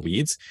when you're in the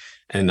weeds.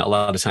 And a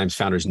lot of times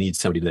founders need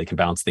somebody that they can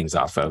bounce things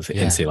off of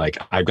and say like,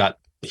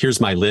 here's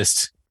my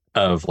list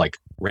of like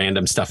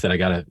random stuff that I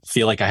gotta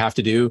feel like I have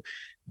to do.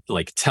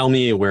 Like, tell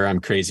me where I'm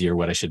crazy or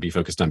what I should be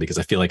focused on, because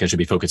I feel like I should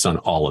be focused on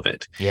all of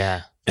it.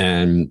 Yeah.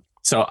 And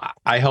so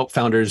I help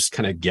founders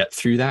kind of get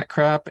through that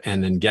crap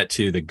and then get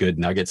to the good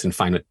nuggets and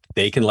find what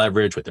they can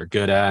leverage, what they're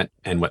good at,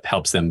 and what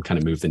helps them kind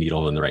of move the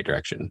needle in the right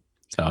direction.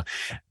 So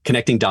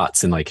connecting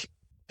dots and like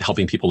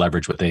helping people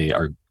leverage what they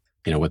are,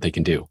 what they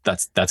can do.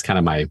 That's kind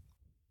of my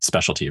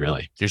specialty,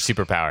 really. Your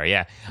superpower.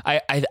 Yeah.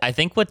 I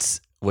think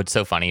what's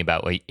so funny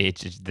about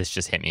this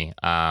just hit me,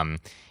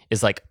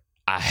 is like,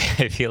 I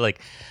feel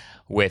like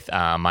with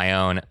my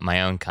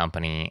own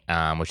company,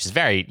 which is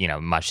very,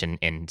 much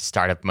in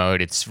startup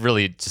mode, it's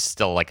really just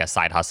still like a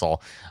side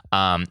hustle.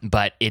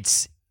 But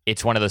it's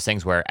one of those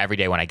things where every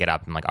day when I get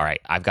up, I'm like, all right,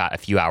 I've got a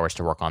few hours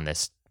to work on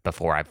this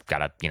before I've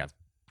got to,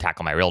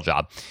 tackle my real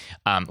job.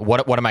 How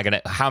am I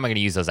going to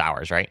use those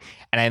hours? Right.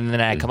 And then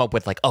I come up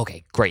with like,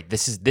 okay, great.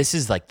 This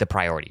is like the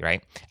priority.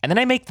 Right. And then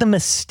I make the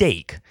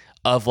mistake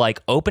of like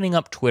opening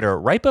up Twitter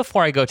right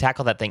before I go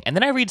tackle that thing. And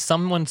then I read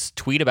someone's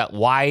tweet about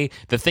why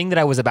the thing that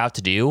I was about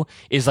to do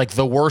is like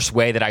the worst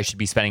way that I should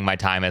be spending my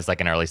time as like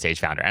an early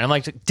stage founder. And I'm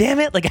like, damn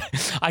it. Like,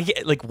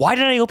 why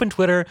did I open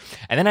Twitter?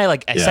 And then I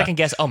second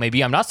guess, oh,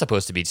 maybe I'm not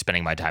supposed to be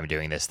spending my time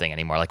doing this thing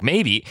anymore. Like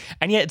maybe.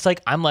 And yet it's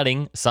like, I'm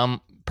letting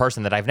some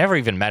person that I've never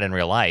even met in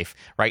real life,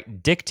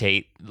 right,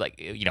 dictate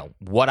like,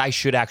 what I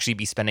should actually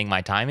be spending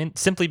my time in,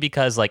 simply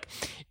because like,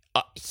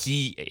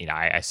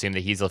 I assume that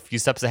he's a few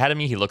steps ahead of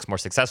me. He looks more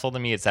successful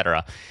than me,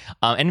 etc.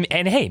 And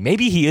hey,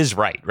 maybe he is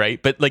right.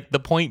 But like the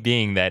point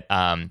being that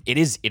it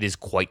is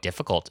quite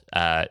difficult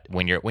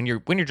when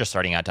you're just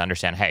starting out to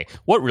understand, hey,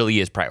 what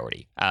really is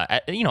priority?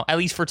 At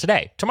least for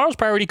today. Tomorrow's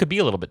priority could be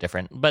a little bit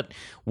different, but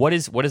what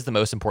is the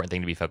most important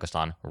thing to be focused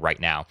on right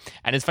now?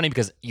 And it's funny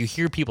because you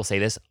hear people say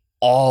this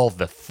all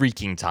the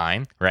freaking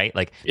time, right?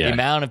 Like the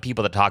amount of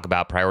people that talk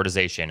about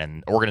prioritization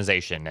and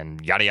organization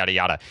and yada yada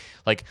yada,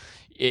 like.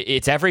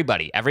 It's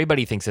everybody.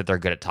 Everybody thinks that they're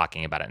good at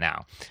talking about it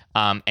now,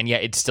 and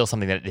yet it's still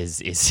something that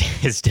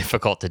is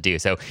difficult to do.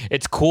 So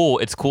it's cool.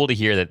 It's cool to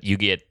hear that you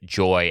get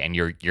joy and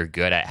you're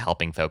good at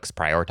helping folks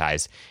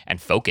prioritize and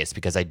focus,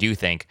 because I do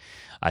think,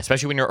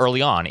 especially when you're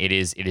early on, it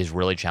is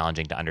really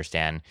challenging to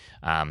understand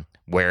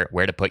where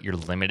to put your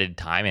limited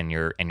time and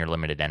your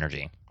limited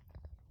energy.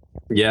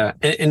 Yeah.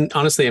 And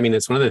honestly, I mean,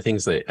 it's one of the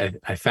things that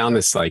I found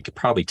this like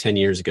probably 10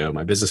 years ago.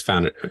 My business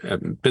partner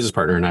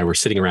and I were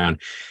sitting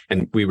around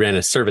and we ran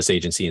a service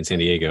agency in San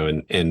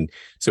Diego. And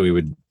so we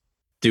would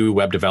do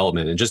web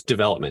development and just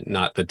development,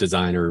 not the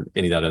design or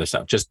any of that other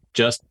stuff, just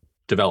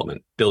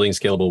development, building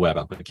scalable web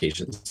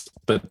applications.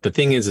 But the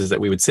thing is that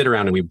we would sit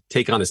around and we'd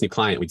take on this new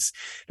client.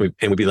 We'd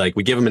be like,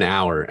 we'd give them an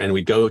hour and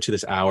we'd go to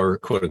this hour,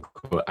 quote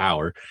unquote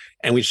hour,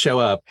 and we'd show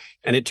up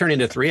and it turned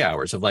into 3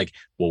 hours of like,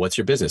 well, what's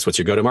your business? What's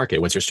your go-to-market?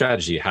 What's your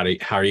strategy? How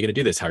are you going to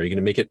do this? How are you going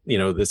to make it,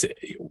 this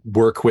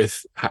work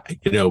with, I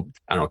don't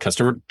know,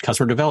 customer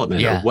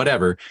development or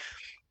whatever.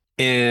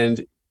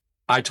 And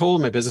I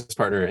told my business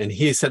partner and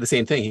he said the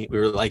same thing. We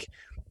were like,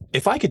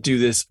 if I could do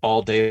this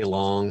all day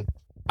long,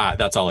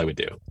 that's all I would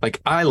do.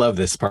 Like, I love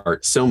this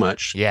part so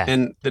much. Yeah.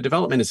 And the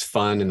development is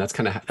fun. And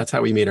that's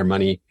how we made our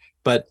money.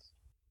 But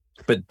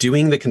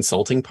doing the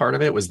consulting part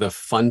of it was the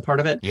fun part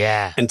of it.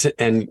 Yeah.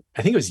 And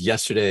I think it was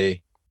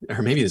yesterday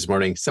or maybe this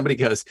morning, somebody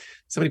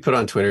put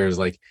on Twitter, it was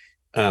like,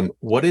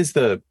 what is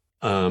the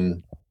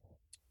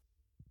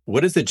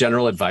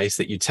general advice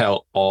that you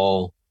tell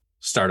all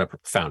startup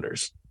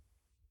founders?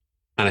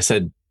 And I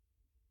said,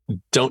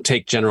 don't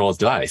take general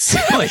advice. So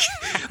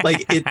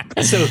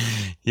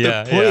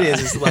the point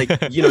is like,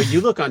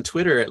 you look on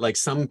Twitter at like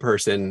some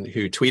person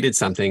who tweeted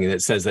something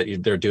that says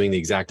that they're doing the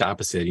exact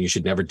opposite and you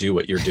should never do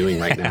what you're doing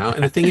right now.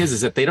 And the thing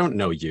is that they don't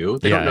know you.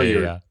 They don't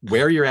know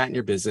where you're at in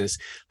your business,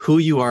 who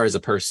you are as a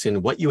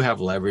person, what you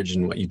have leverage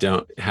and what you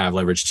don't have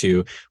leverage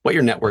to, what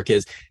your network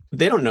is.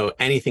 They don't know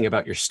anything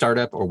about your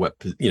startup or what,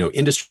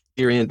 industry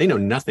you're in. They know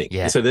nothing.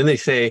 Yeah. So then they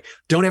say,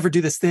 don't ever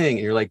do this thing.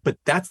 And you're like, but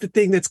that's the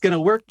thing that's going to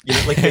work.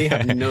 Like they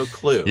have no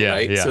clue.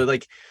 Right. Yeah. So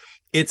like,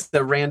 it's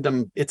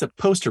a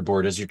poster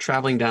board as you're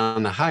traveling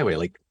down the highway.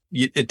 Like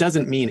it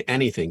doesn't mean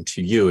anything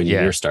to you and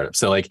your startup.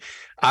 So like,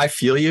 I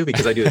feel you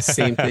because I do the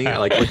same thing. I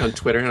like look on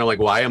Twitter and I'm like,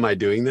 why am I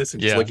doing this? I'm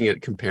just looking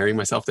at comparing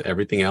myself to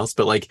everything else,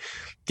 but like,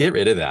 get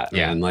rid of that,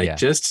 man. Like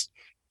just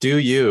do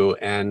you,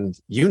 and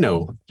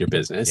your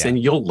business and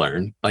you'll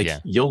learn,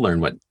 you'll learn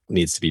what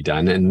needs to be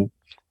done, and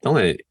don't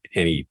let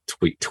any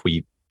tweet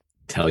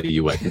tell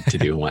you what to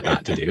do and what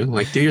not to do.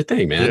 Like, do your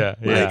thing, man.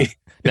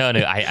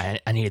 I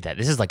needed that.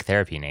 This is like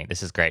therapy, Nate.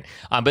 This is great.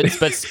 But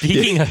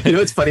speaking of,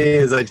 what's funny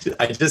is I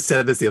just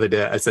said this the other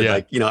day. I said,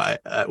 Yeah.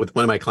 like, with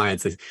one of my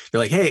clients, they're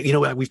like, hey,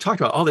 we've talked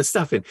about all this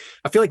stuff and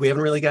I feel like we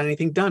haven't really got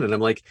anything done. And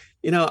I'm like,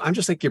 I'm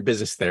just like your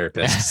business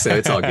therapist. So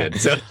it's all good.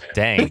 So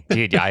dang,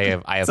 dude, I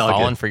have It's all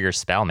fallen good. for your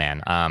spell,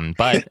 man.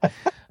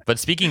 But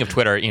speaking of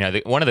Twitter,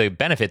 one of the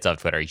benefits of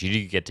Twitter is you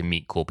do get to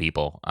meet cool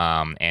people.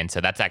 And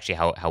so that's actually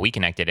how we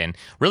connected. And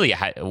really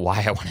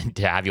why I wanted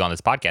to have you on this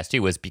podcast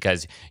too was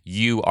because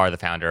you are the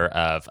founder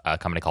of a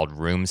company called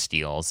Room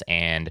Steals.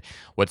 And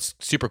what's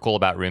super cool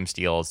about Room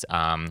Steals,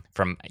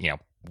 from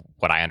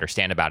what I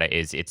understand about it,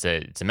 is it's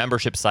a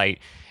membership site.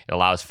 It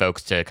allows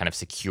folks to kind of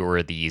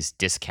secure these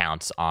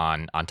discounts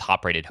on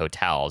top rated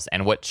hotels.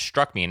 And what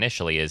struck me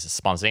initially is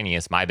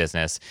Spontaneous, my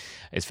business,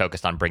 is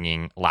focused on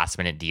bringing last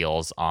minute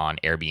deals on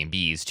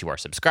Airbnbs to our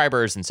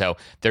subscribers. And so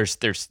there's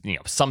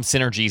some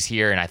synergies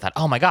here. And I thought,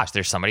 oh my gosh,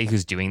 there's somebody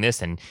who's doing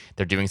this and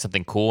they're doing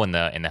something cool in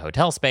the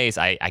hotel space.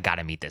 I got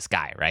to meet this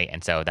guy, right?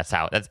 And so that's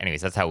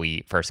how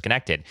we first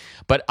connected.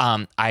 But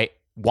I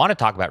want to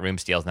talk about Room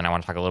Steals, and then I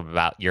want to talk a little bit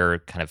about your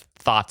kind of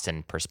thoughts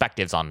and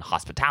perspectives on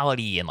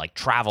hospitality and like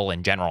travel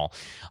in general.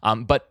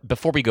 But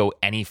before we go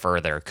any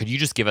further, could you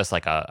just give us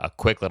like a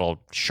quick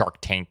little Shark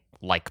Tank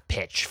like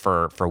pitch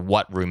for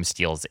what Room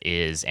Steals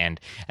is, and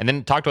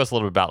then talk to us a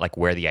little bit about like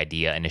where the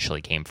idea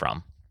initially came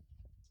from.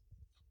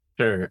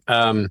 Sure.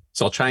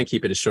 So I'll try and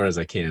keep it as short as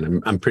I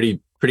can. I'm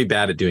pretty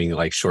bad at doing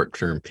like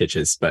short-term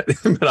pitches, but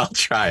but I'll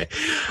try.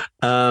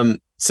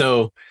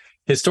 So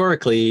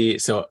historically,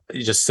 so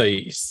just so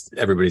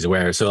everybody's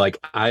aware, so like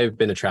I've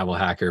been a travel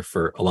hacker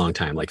for a long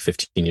time, like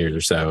 15 years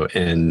or so,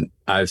 and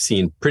I've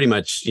seen pretty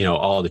much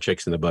all the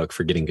tricks in the book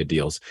for getting good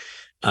deals.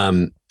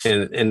 And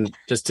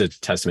just a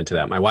testament to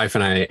that, my wife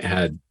and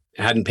I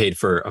hadn't paid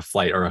for a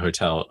flight or a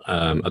hotel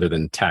other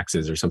than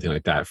taxes or something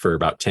like that for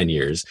about 10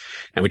 years,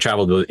 and we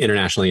traveled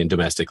internationally and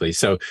domestically.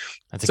 So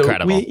that's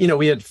incredible.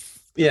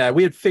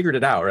 We had figured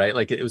it out, right?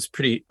 Like it was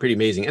pretty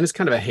amazing. And it's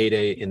kind of a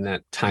heyday in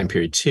that time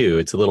period too.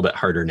 It's a little bit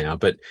harder now,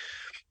 but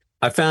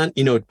I found,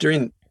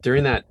 during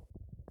that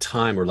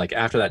time, or like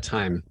after that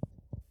time,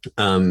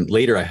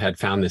 later I had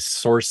found this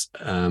source,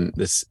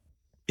 this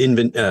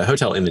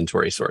hotel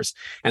inventory source,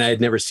 and I had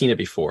never seen it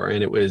before.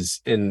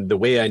 And the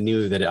way I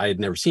knew that I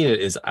had never seen it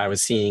is I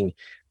was seeing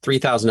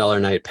 $3,000 a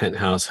night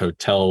penthouse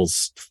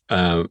hotels,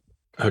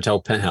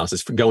 hotel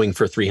penthouses going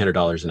for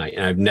 $300 a night.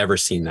 And I've never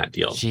seen that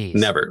deal. Jeez.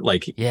 Never.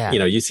 Like, Yeah.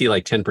 You see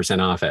like 10%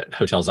 off at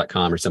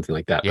hotels.com or something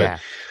like that. Yeah.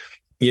 But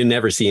you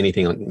never see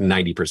anything like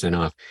 90%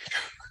 off.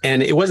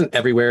 And it wasn't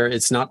everywhere.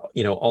 It's not,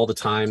 all the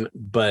time.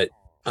 But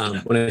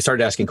when I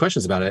started asking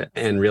questions about it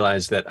and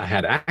realized that I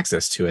had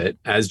access to it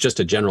as just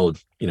a general,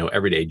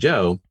 everyday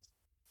Joe,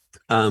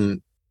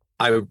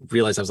 I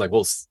realized I was like,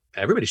 well,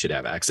 everybody should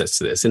have access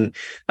to this. And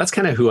that's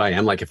kind of who I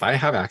am. Like if I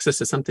have access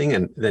to something,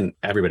 and then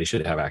everybody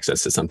should have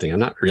access to something. I'm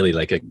not really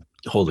like a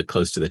hold it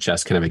close to the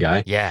chest kind of a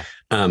guy. Yeah.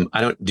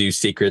 I don't do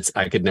secrets.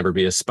 I could never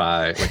be a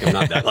spy. Like I'm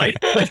not that like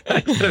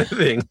that kind of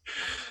thing.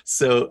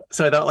 So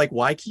I thought, like,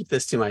 why keep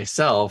this to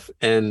myself?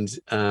 And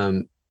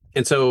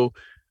so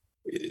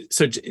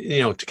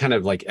to kind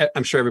of like,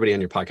 I'm sure everybody on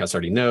your podcast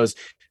already knows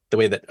the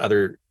way that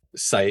other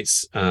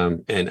sites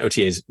and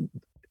OTAs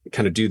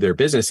kind of do their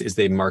business is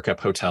they mark up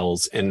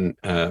hotels, and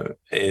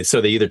so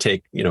they either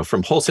take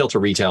from wholesale to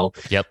retail,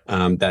 Yep.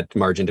 That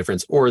margin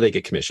difference, or they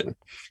get commission,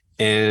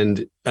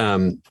 and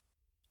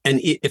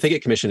if they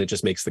get commission, it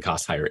just makes the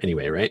cost higher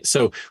anyway, right?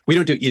 So we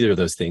don't do either of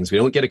those things. We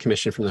don't get a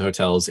commission from the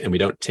hotels, and we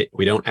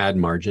don't add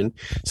margin.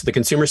 So the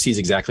consumer sees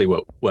exactly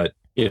what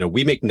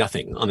we make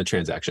nothing on the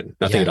transaction,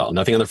 nothing at all,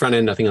 nothing on the front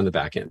end, nothing on the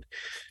back end,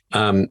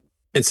 and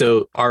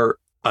so our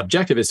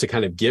objective is to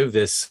kind of give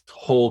this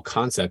whole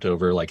concept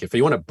over, like, if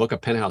you want to book a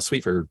penthouse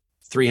suite for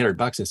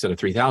 $300 instead of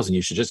 $3,000,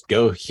 you should just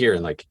go here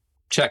and like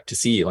check to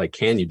see, like,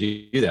 can you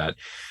do that?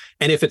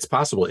 And if it's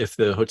possible, if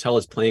the hotel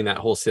is playing that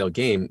wholesale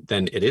game,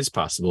 then it is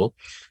possible.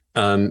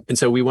 And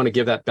so we want to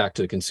give that back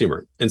to the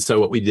consumer. And so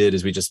what we did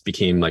is we just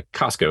became like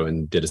Costco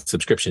and did a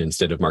subscription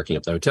instead of marking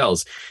up the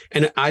hotels.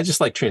 And I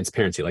just like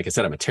transparency. Like I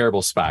said, I'm a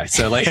terrible spy.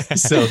 So like,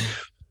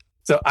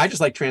 so I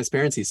just like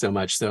transparency so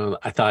much. So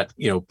I thought,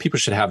 people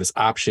should have this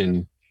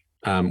option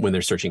when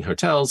they're searching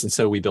hotels. And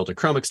so we built a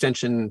Chrome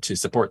extension to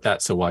support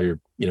that. So while you're,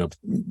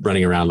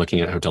 running around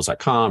looking at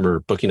hotels.com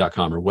or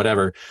booking.com or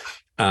whatever,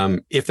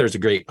 if there's a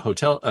great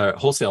hotel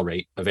wholesale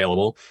rate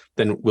available,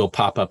 then we'll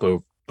pop up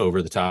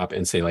over the top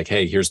and say, like,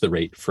 hey, here's the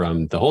rate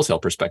from the wholesale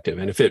perspective.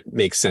 And if it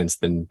makes sense,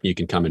 then you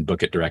can come and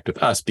book it direct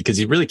with us, because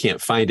you really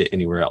can't find it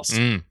anywhere else.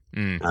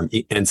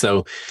 And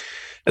so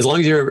as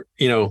long as you're,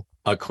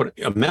 a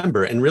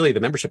member, and really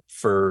the membership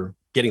for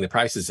getting the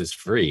prices is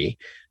free.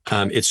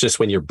 It's just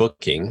when you're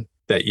booking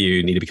that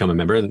you need to become a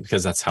member, and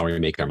because that's how we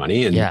make our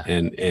money. And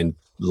and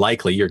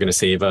likely you're going to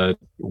save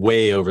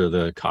way over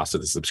the cost of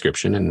the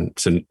subscription. And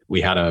so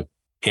we had a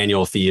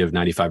annual fee of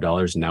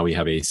 $95, and now we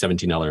have a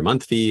 $17 a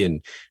month fee,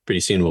 and pretty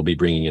soon we'll be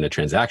bringing in a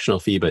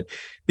transactional fee. But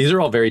these are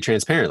all very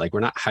transparent. Like, we're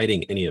not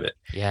hiding any of it.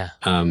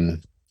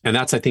 And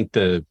that's, I think,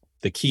 the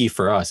key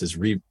for us is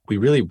we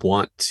really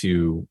want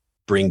to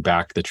bring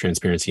back the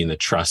transparency and the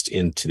trust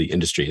into the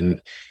industry.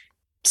 And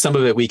some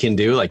of it we can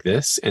do like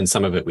this, and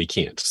some of it we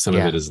can't. Some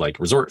of it is like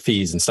resort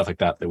fees and stuff like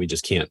that we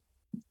just can't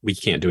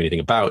do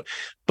anything about.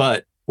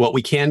 But what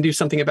we can do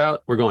something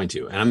about, we're going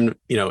to. And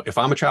if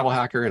I'm a travel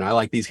hacker and I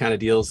like these kind of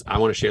deals, I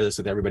want to share this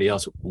with everybody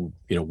else.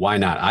 Why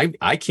not?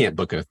 I can't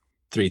book a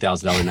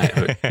 $3,000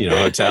 night,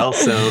 hotel.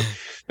 So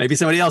maybe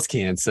somebody else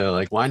can. So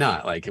like, why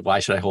not? Like, why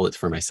should I hold it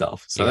for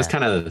myself? So that's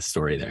kind of the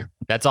story there.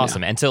 That's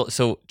awesome. Yeah. And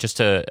so just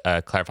to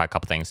clarify a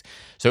couple things.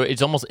 So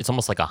it's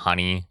almost like a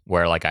Honey,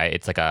 where like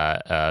it's like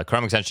a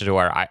Chrome extension to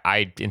where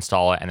I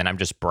install it, and then I'm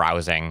just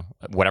browsing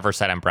whatever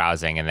site I'm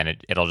browsing, and then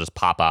it'll just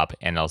pop up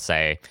and it'll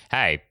say,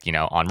 hey,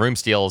 on Room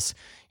Steals,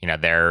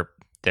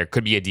 there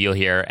could be a deal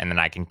here, and then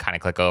I can kind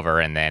of click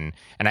over, and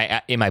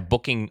am I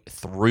booking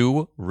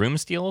through Room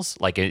Steals?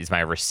 Like, is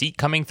my receipt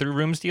coming through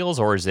Room Steals,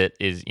 or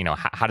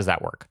how does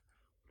that work?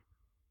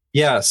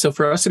 Yeah, so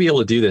for us to be able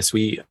to do this,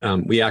 we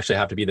actually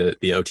have to be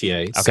the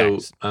OTA. Okay. So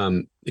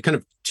kind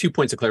of 2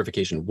 points of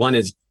clarification. One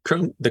is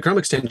the Chrome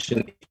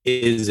extension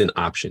is an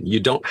option. You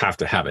don't have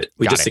to have it.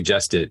 We just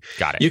suggest it.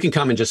 Got it. You can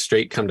come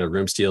to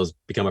Room Steals,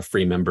 become a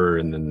free member,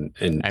 and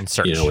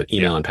search, with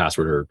email and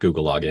password or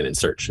Google login, and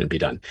search and be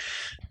done.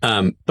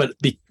 But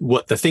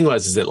what the thing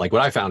was is that like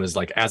what I found is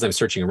like as I'm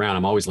searching around,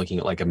 I'm always looking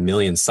at like a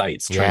million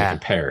sites trying to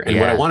compare. And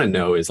what I want to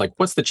know is like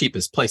what's the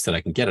cheapest place that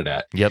I can get it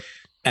at. Yep.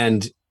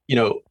 And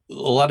a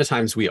lot of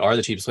times we are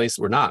the cheapest place.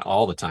 We're not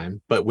all the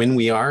time, but when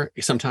we are,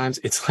 sometimes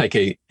it's like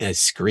a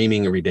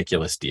screaming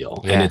ridiculous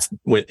deal. Yeah. And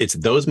it's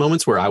those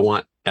moments where I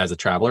want, as a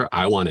traveler,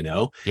 I want to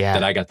know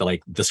that I got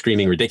the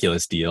screaming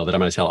ridiculous deal that I'm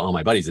going to tell all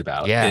my buddies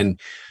about. Yeah. And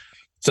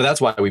so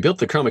that's why we built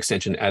the Chrome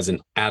extension as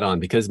an add-on,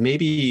 because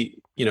maybe,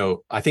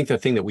 I think the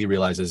thing that we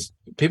realize is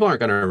people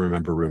aren't going to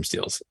remember Room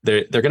Steals.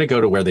 They're going to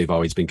go to where they've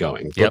always been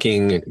going,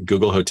 booking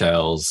Google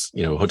Hotels,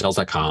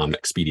 hotels.com,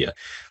 Expedia.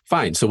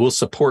 Fine. So we'll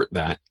support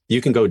that.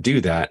 You can go do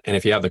that. And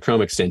if you have the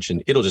Chrome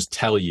extension, it'll just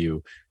tell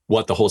you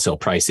what the wholesale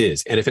price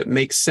is. And if it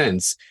makes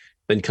sense,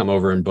 then come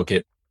over and book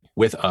it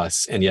with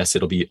us. And yes,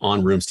 it'll be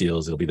on Room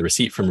Steals. It'll be the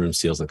receipt from Room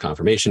Steals and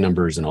confirmation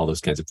numbers and all those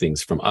kinds of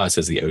things from us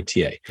as the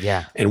OTA.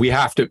 Yeah. And we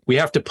have to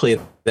play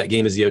that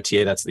game as the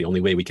OTA. That's the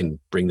only way we can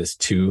bring this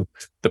to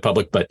the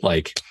public. But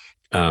like,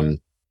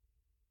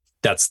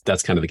 that's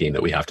kind of the game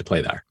that we have to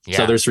play there. Yeah.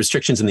 So there's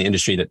restrictions in the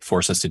industry that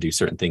force us to do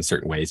certain things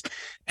certain ways.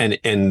 And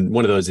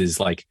one of those is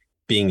like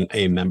being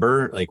a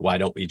member. Like, why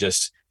don't we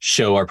just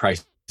show our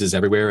prices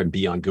everywhere and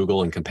be on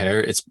Google and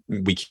compare?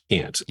 We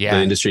can't. Yeah.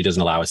 The industry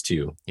doesn't allow us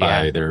to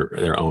by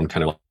their own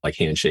kind of like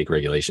handshake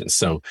regulations.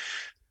 So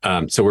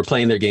we're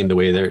playing their game the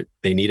way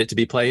they need it to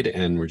be played,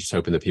 and we're just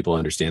hoping that people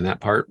understand that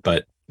part.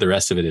 But the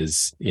rest of it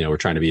is, we're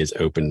trying to be as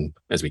open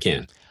as we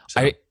can.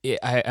 So.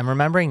 I'm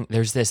remembering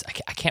there's this,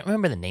 I can't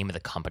remember the name of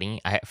the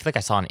company. I feel like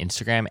I saw an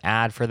Instagram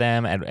ad for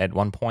them at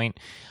one point,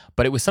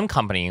 but it was some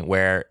company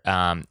where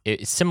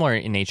it's similar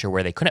in nature,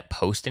 where they couldn't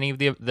post any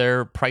of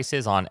their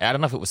prices on, I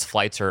don't know if it was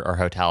flights or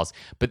hotels,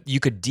 but you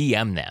could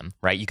DM them,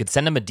 right? You could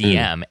send them a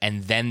DM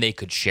and then they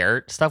could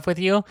share stuff with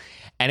you.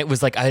 And it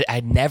was like,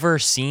 I'd never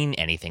seen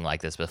anything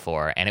like this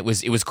before. And it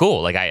was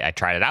cool. Like I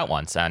tried it out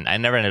once, and I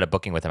never ended up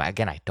booking with them.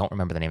 Again, I don't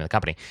remember the name of the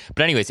company,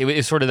 but anyways, it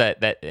was sort of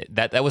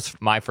that was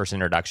my first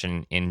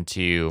introduction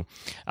into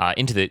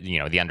the,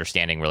 the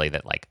understanding really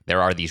that like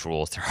there are these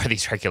rules, there are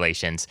these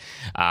regulations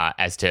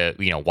as to,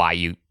 why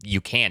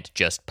you can't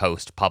just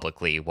post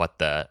publicly what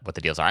the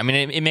deals are. I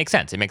mean, it makes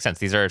sense. It makes sense.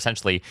 These are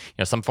essentially,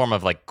 some form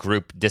of like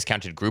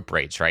discounted group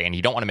rates, right? And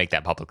you don't want to make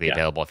that publicly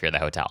available if you're the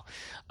hotel.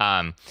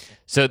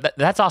 So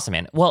that's awesome,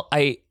 man. Well,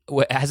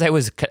 as I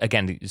was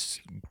again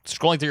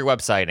scrolling through your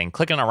website and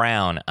clicking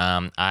around,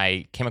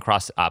 I came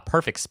across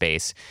Perfect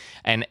Space,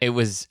 and it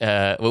was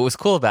what was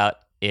cool about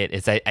it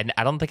is I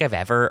don't think I've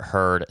ever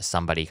heard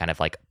somebody kind of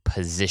like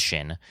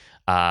position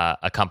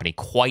a company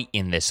quite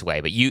in this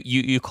way, but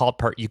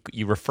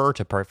you refer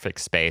to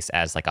Perfect Space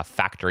as like a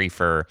factory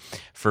for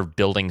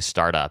building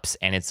startups,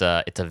 and it's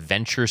a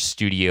venture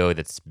studio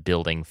that's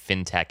building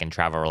fintech and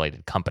travel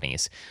related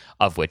companies,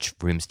 of which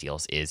Room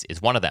Steals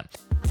is one of them.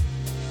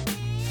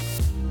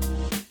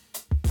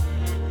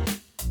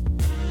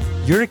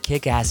 You're a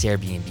kick-ass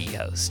Airbnb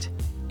host.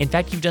 In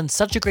fact, you've done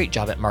such a great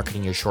job at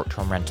marketing your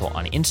short-term rental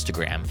on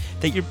Instagram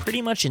that you're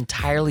pretty much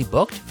entirely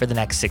booked for the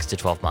next 6 to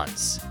 12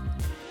 months.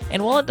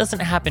 And while it doesn't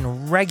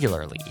happen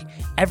regularly,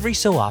 every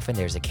so often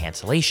there's a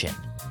cancellation,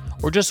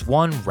 or just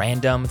one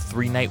random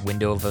 3-night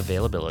window of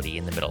availability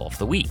in the middle of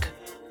the week.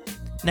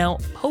 Now,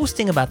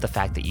 posting about the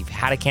fact that you've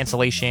had a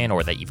cancellation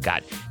or that you've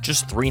got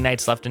just 3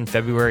 nights left in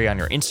February on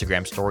your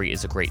Instagram story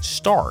is a great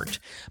start,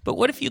 but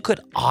what if you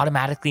could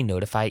automatically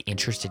notify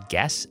interested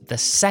guests the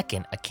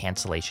second a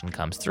cancellation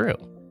comes through?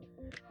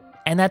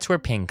 And that's where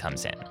Ping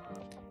comes in.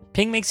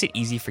 Ping makes it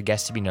easy for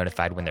guests to be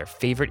notified when their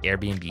favorite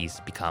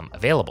Airbnbs become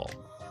available.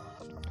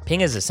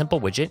 Ping is a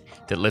simple widget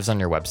that lives on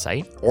your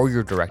website or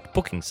your direct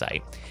booking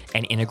site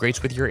and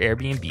integrates with your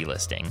Airbnb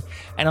listing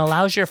and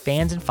allows your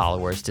fans and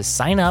followers to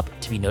sign up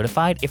to be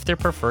notified if their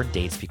preferred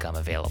dates become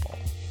available.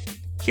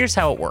 Here's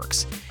how it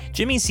works.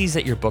 Jimmy sees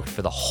that you're booked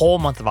for the whole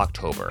month of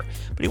October,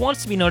 but he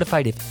wants to be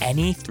notified if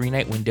any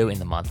 3-night window in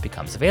the month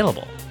becomes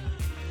available.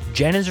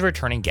 Jen is a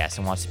returning guest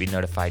and wants to be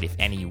notified if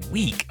any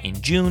week in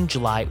June,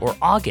 July, or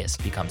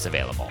August becomes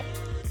available.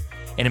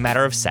 In a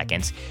matter of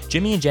seconds,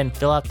 Jimmy and Jen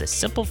fill out this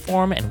simple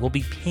form and will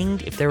be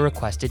pinged if their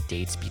requested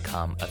dates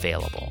become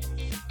available.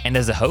 And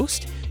as a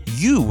host,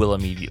 you will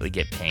immediately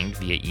get pinged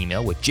via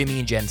email with Jimmy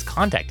and Jen's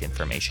contact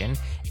information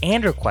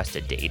and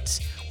requested dates,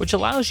 which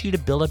allows you to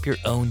build up your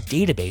own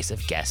database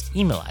of guest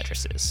email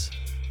addresses.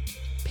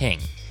 Ping.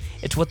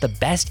 It's what the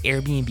best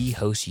Airbnb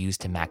hosts use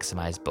to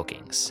maximize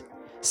bookings.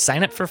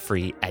 Sign up for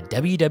free at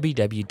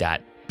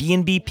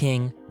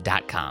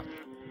www.bnbping.com.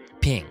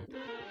 Ping.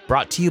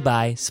 Brought to you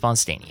by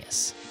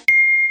Spontaneous.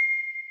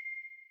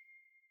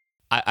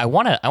 I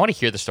want to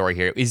hear the story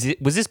here.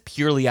 Was this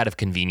purely out of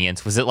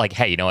convenience? Was it like,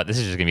 hey, you know what? This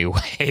is just gonna be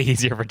way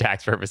easier for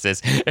tax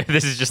purposes.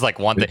 This is just like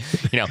one thing.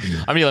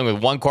 I'm dealing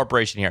with one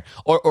corporation here.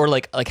 Or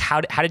like how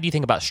did you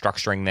think about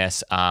structuring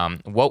this?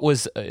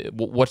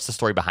 What's the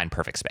story behind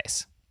Perfect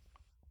Space?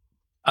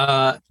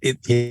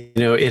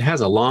 It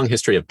has a long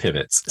history of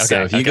pivots. Okay,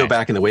 so if you go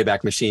back in the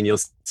Wayback Machine, you'll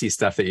see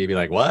stuff that you'd be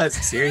like, what?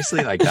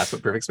 Seriously? Like that's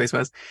what Perfect Space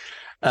was?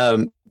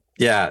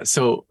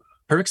 So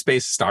Perfect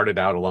Space started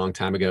out a long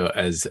time ago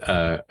as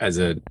a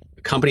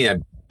company I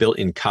built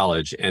in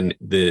college, and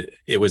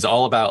it was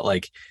all about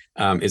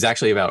is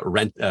actually about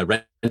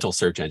rental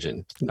search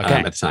engine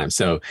at the time.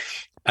 So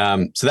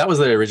that was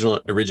the original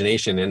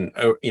origination, and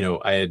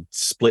I had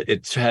split.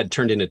 It had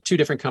turned into two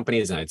different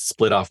companies, and I'd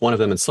split off one of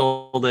them and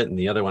sold it, and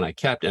the other one I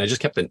kept, and I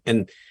just kept it.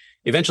 And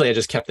eventually I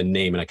just kept the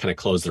name and I kind of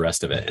closed the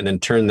rest of it and then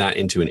turned that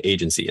into an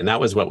agency. And that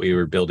was what we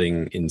were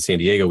building in San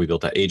Diego. We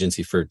built that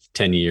agency for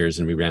 10 years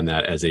and we ran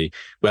that as a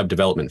web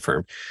development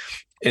firm.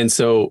 And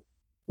so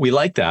we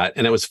liked that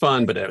and it was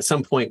fun. But at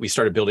some point we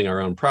started building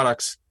our own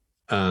products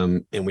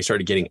and we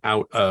started getting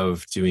out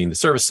of doing the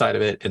service side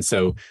of it. And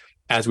so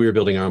as we were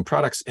building our own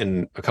products,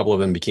 and a couple of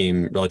them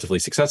became relatively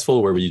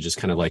successful where you just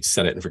kind of like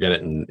set it and forget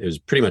it. And it was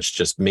pretty much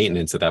just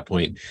maintenance at that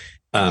point.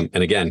 And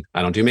again,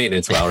 I don't do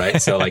maintenance well, right?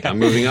 So like I'm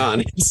moving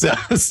on. So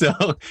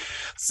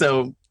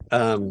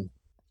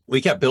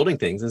we kept building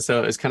things. And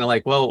so it's kind of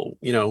like, well,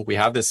 we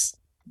have this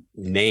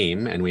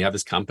name and we have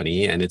this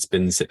company and it's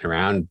been sitting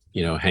around,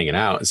 hanging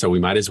out. And so we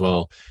might as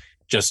well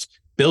just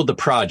build the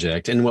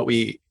project. And what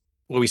we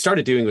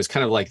started doing was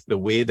kind of like the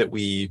way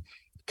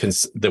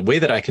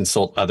that I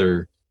consult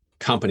other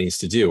companies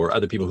to do, or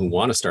other people who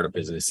want to start a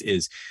business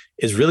is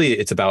really,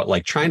 it's about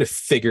like trying to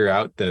figure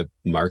out the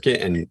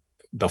market and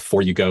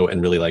before you go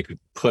and really like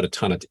put a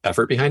ton of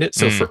effort behind it.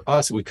 So for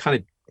us, we kind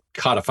of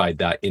codified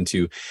that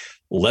into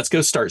let's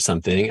go start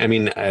something. I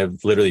mean,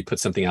 I've literally put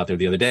something out there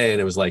the other day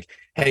and it was like,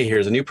 hey,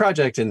 here's a new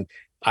project. And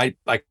I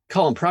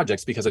call them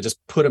projects because I just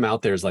put them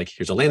out there as like,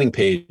 here's a landing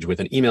page with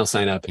an email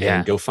sign up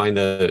and go find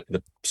the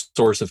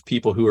source of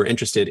people who are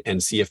interested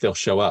and see if they'll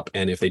show up.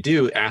 And if they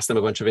do, ask them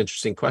a bunch of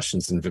interesting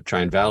questions and try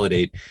and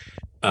validate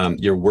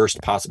your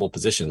worst possible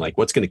position. Like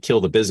what's going to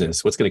kill the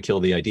business? What's going to kill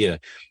the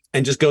idea?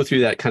 And just go through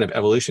that kind of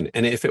evolution.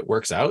 And if it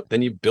works out,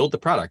 then you build the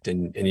product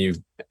and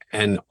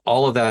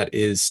all of that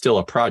is still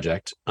a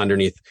project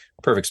underneath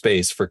Perfect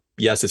Space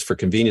it's for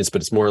convenience,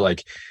 but it's more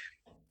like,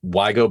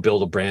 why go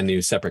build a brand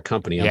new separate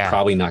company? I'm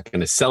probably not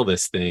going to sell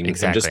this thing.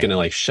 Exactly. I'm just going to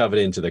like shove it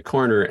into the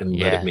corner and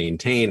let it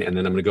maintain. And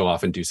then I'm going to go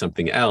off and do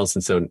something else.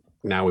 And so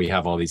now we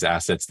have all these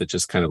assets that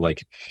just kind of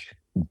like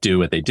do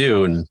what they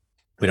do. And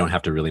we don't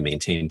have to really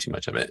maintain too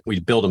much of it.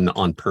 We build them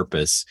on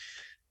purpose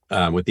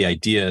with the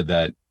idea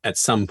that at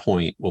some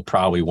point we'll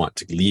probably want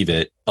to leave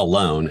it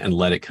alone and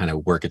let it kind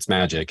of work its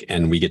magic.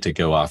 And we get to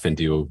go off and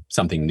do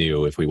something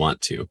new if we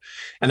want to.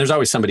 And there's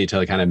always somebody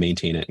to kind of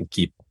maintain it and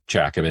keep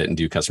track of it and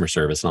do customer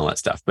service and all that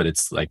stuff. But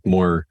it's like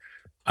more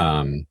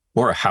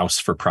a house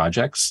for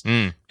projects.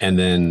 And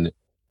then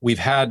we've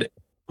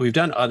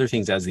done other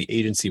things as the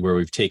agency where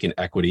we've taken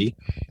equity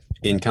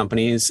in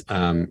companies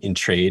in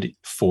trade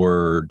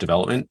for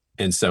development.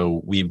 And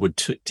so we would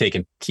take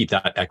and keep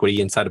that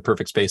equity inside of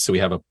Perfect Space. So we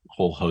have a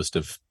whole host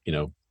of,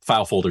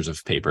 file folders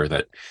of paper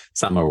that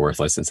some are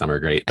worthless and some are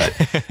great, but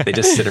they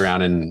just sit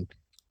around and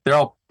they're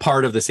all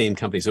part of the same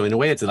company. So in a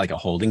way, it's like a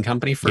holding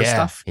company for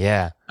stuff.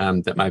 That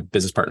my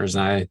business partners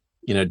and I,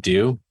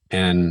 do.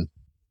 And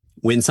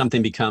when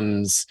something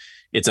becomes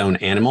its own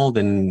animal,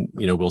 then,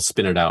 we'll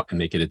spin it out and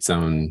make it its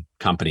own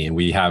company. And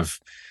we have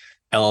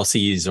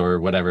LLCs or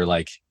whatever,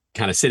 like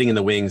kind of sitting in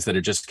the wings that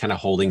are just kind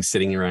of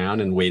sitting around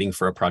and waiting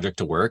for a project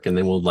to work. And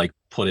then we'll like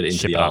put it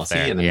into the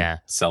LLC and then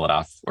sell it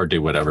off or do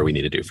whatever we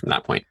need to do from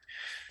that point.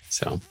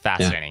 So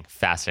fascinating.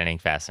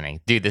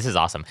 Dude, this is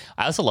awesome.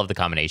 I also love the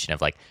combination of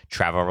like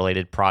travel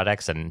related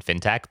products and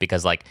fintech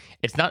because like,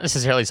 it's not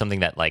necessarily something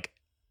that like,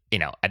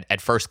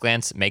 at first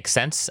glance makes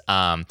sense.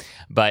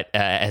 But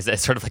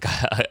as sort of like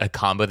a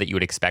combo that you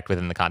would expect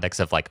within the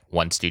context of like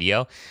one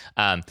studio.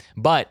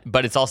 But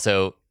it's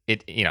also,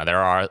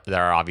 there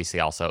are obviously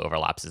also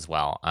overlaps as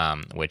well,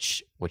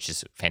 which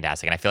is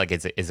fantastic. And I feel like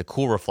it's a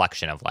cool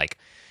reflection of like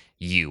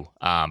you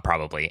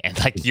probably and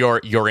like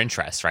your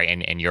interests, right?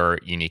 And your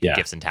unique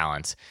gifts and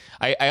talents.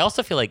 I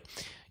also feel like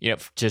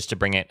just to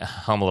bring it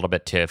home a little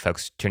bit to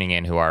folks tuning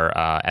in who are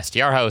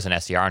SDR hosts and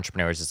SDR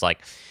entrepreneurs, is like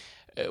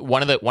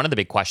one of the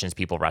big questions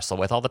people wrestle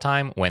with all the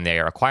time when they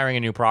are acquiring a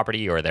new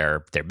property or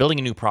they're building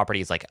a new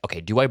property is like,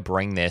 okay, do I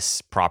bring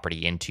this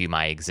property into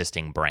my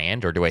existing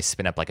brand, or do I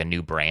spin up like a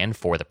new brand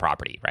for the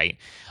property, right?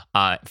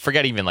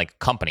 Forget even like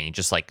company,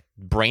 just like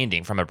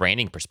branding from a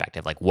branding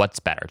perspective. Like, what's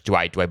better? Do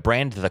I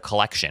brand the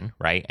collection,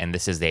 right? And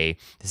this is a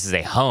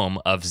home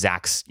of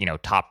Zach's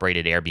top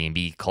rated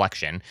Airbnb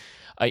collection.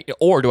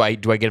 Or do I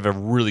give it a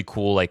really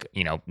cool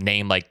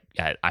name, like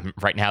I'm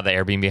right now, the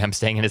Airbnb I'm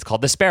staying in is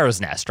called the Sparrow's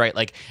Nest, right?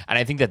 Like, and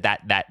I think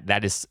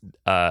that is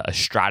a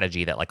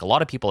strategy that like a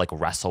lot of people like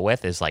wrestle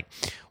with, is like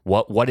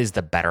what is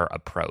the better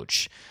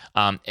approach?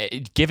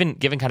 Given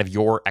kind of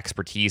your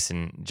expertise,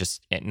 and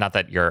just not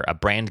that you're a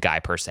brand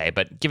guy per se,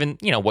 but given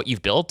what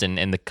you've built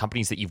and the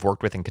companies that you've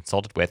worked with and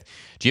consulted with,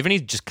 do you have any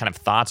just kind of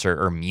thoughts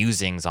or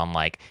musings on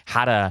like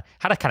how to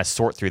kind of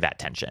sort through that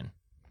tension?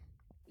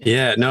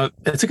 Yeah, no,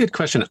 that's a good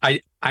question. I'm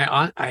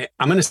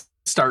going to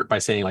start by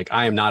saying like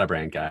I am not a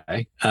brand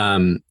guy.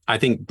 I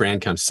think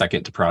brand comes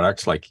second to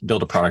product. Like,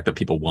 build a product that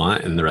people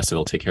want, and the rest of it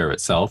will take care of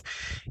itself.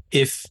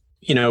 If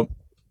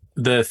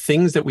the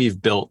things that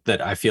we've built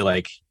that I feel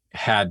like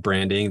had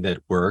branding that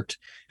worked,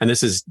 and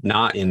this is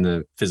not in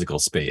the physical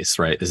space,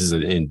 right? This is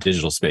in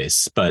digital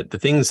space. But the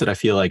things that I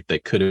feel like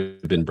that could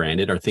have been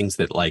branded are things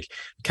that like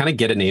kind of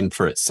get a name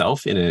for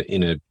itself in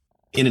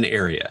an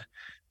area.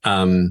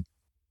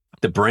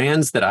 The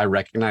brands that I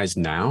recognize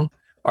now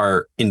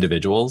are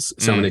individuals.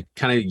 So I'm going to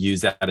kind of use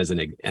that as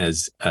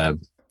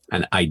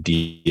an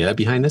idea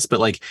behind this. But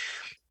like,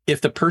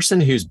 if the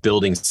person who's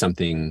building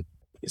something,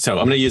 so I'm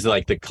going to use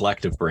like the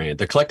collective brand.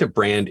 The collective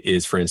brand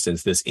is, for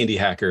instance, this indie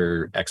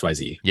hacker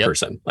XYZ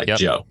person, like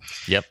Joe.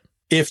 Yep.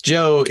 If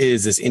Joe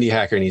is this indie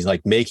hacker and he's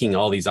like making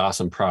all these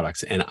awesome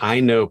products, and I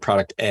know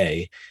product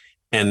A,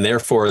 and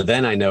therefore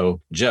then I know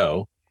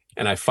Joe,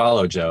 and I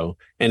follow Joe,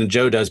 and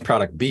Joe does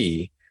product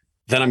B,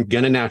 then I'm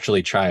going to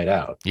naturally try it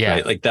out. Yeah.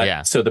 Right? Like that.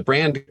 Yeah. So the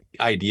brand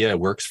idea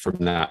works from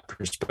that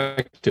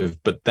perspective,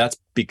 but that's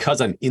because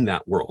I'm in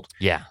that world.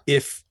 Yeah.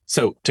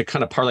 So to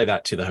kind of parlay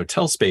that to the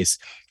hotel space,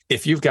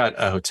 if you've got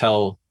a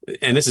hotel,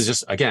 and this is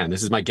just, again,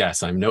 this is my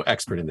guess, I'm no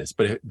expert in this,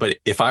 but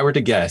if I were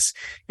to guess,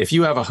 if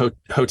you have a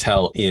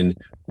hotel in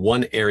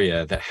one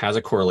area that has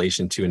a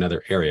correlation to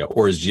another area,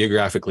 or is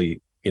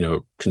geographically,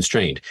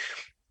 constrained,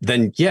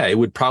 then yeah, it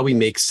would probably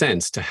make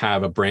sense to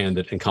have a brand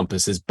that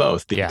encompasses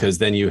both, because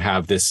then you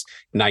have this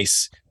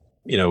nice,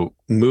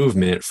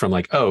 movement from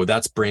like, oh,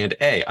 that's brand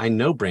A. I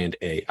know brand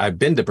A. I've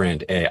been to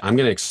brand A. I'm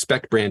going to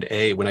expect brand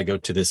A when I go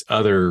to this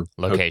other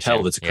location,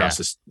 hotel that's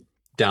across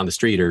down the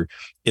street or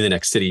in the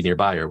next city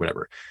nearby or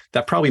whatever.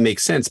 That probably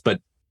makes sense.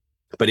 But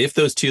if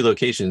those two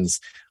locations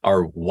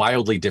are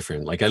wildly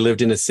different, like I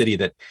lived in a city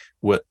that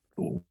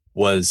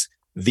was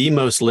the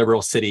most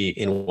liberal city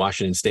in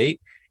Washington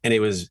State, and it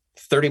was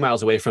 30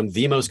 miles away from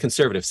the most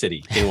conservative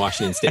city in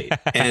Washington State.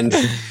 And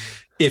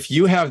if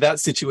you have that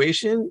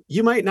situation,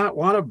 you might not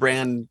want a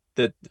brand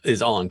that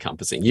is all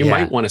encompassing. You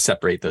might want to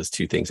separate those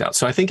two things out.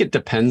 So I think it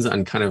depends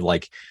on kind of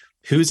like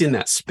who's in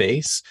that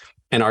space,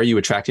 and are you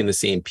attracting the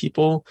same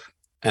people?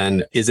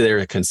 And is there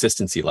a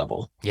consistency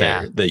level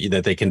there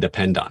that they can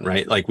depend on,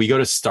 right? Like, we go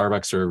to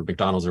Starbucks or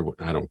McDonald's or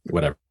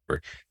whatever,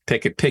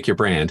 pick your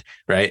brand,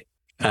 right?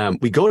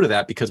 We go to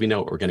that because we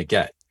know what we're going to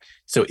get.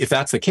 So if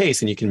that's the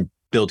case and you can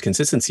build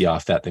consistency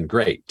off that, then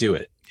great, do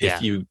it. Yeah.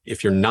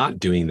 If you're not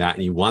doing that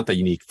and you want that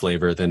unique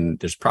flavor, then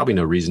there's probably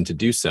no reason to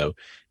do so,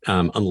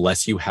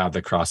 unless you have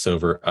the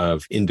crossover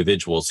of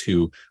individuals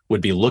who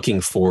would be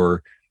looking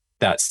for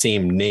that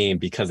same name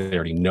because they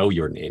already know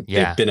your name.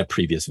 Yeah. They've been a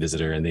previous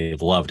visitor and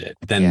they've loved it.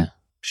 Then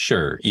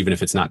sure, even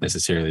if it's not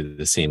necessarily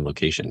the same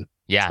location.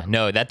 Yeah,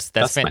 no, that's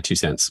my 2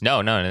 cents.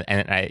 No,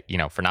 and I,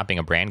 for not being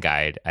a brand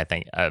guide, I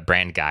think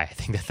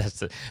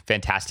that's a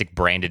fantastic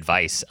brand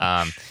advice.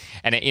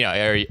 And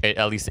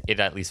it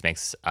at least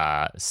makes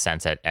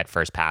sense at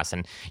first pass.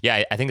 And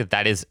yeah, I think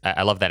that is,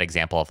 I love that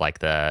example of like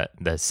the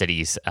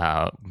cities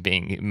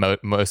being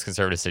most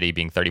conservative city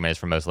being 30 minutes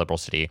from most liberal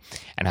city,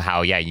 and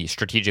how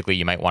strategically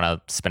you might want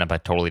to spin up a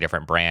totally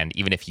different brand,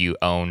 even if you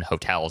own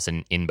hotels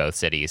in both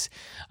cities,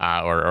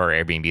 or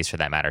Airbnbs for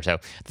that matter. So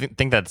I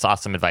think that's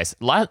awesome advice.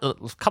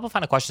 A couple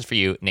final questions for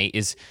you, Nate,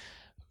 is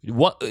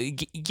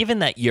given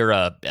that you're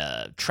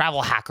a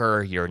travel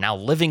hacker, you're now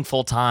living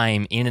full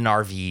time in an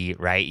RV,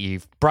 right?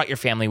 You've brought your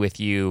family with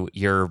you.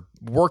 You're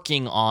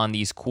working on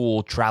these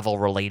cool travel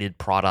related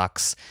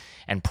products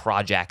and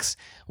projects.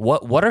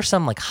 What are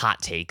some like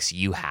hot takes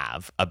you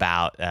have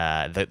about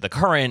the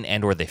current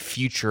and or the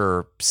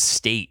future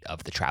state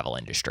of the travel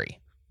industry?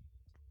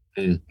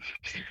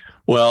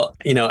 Well,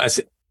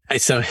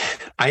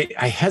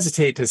 I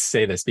hesitate to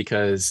say this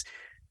because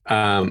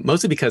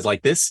mostly because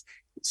like this.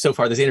 So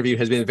far, this interview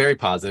has been very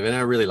positive, and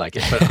I really like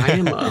it. But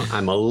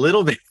I'm a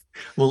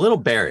little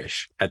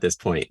bearish at this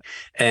point,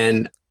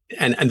 and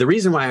the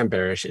reason why I'm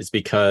bearish is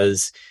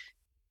because,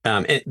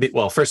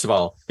 first of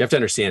all, you have to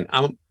understand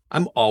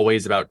I'm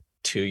always about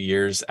 2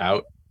 years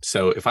out.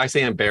 So if I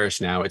say I'm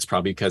bearish now, it's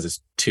probably because it's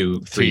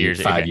 2, 3,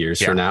 years, 5 okay.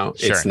 years Yeah, from now.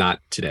 sure. It's not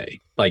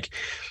today. Like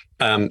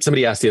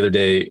somebody asked the other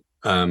day,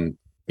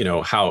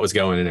 how it was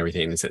going and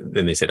everything. And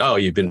then they said, "Oh,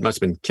 must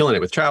have been killing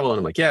it with travel." And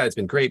I'm like, "Yeah, it's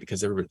been great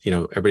because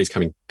everybody's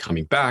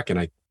coming back, and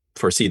I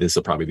foresee this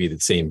will probably be the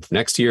same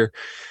next year."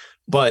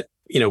 But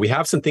we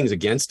have some things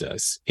against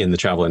us in the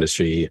travel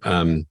industry,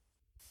 and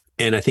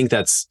I think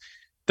that'll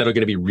going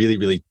to be really,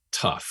 really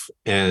tough.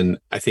 And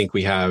I think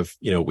we have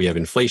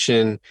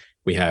inflation,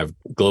 we have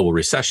global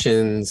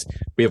recessions,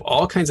 we have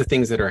all kinds of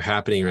things that are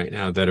happening right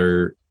now that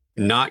are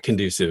not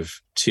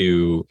conducive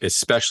to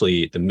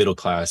especially the middle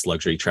class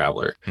luxury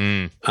traveler.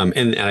 And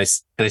I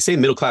say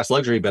middle class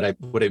luxury, but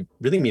what I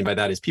really mean by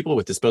that is people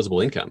with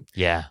disposable income.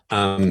 Yeah.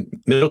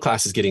 Middle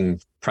class is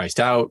getting priced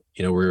out.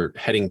 We're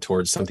heading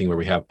towards something where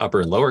we have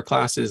upper and lower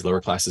classes.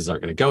 Lower classes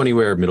aren't going to go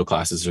anywhere. Middle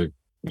classes are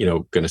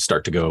going to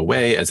start to go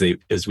away as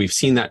we've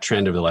seen that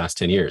trend over the last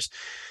 10 years.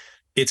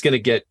 It's going to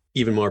get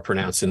even more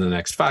pronounced in the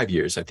next 5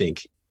 years, I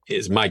think,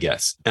 is my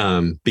guess,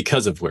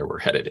 because of where we're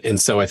headed. And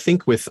so I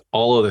think with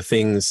all of the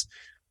things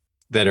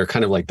that are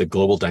kind of like the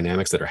global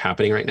dynamics that are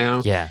happening right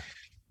now,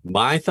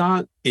 my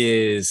thought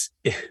is,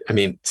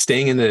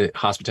 staying in the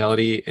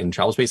hospitality and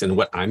travel space, and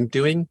what I'm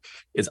doing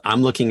is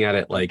I'm looking at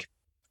it like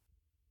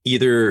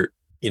either,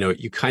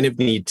 you kind of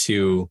need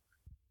to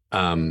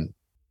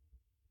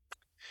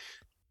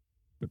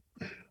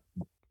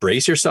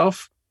brace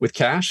yourself with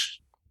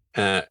cash,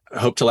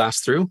 hope to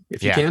last through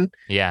if you can.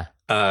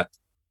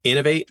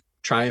 Innovate,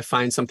 try to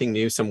find something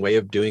new, some way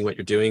of doing what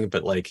you're doing,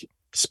 but like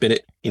spin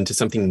it into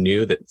something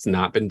new that's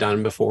not been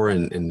done before,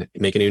 and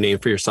make a new name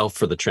for yourself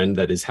for the trend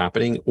that is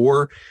happening,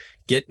 or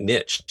get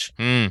niched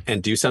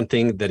and do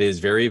something that is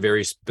very,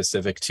 very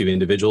specific to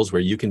individuals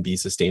where you can be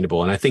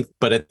sustainable. And I think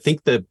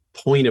the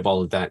point of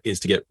all of that is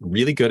to get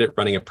really good at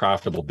running a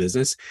profitable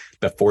business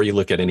before you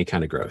look at any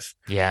kind of growth.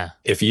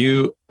 If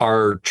you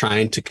are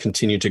trying to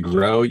continue to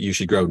grow, you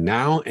should grow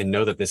now and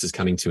know that this is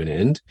coming to an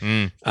end,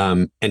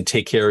 and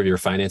take care of your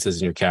finances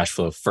and your cash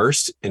flow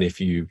first. And if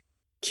you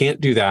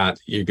can't do that,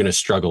 you're going to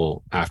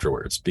struggle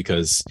afterwards,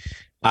 because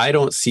I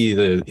don't see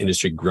the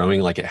industry growing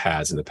like it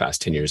has in the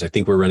past 10 years. I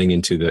think we're running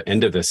into the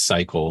end of this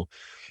cycle.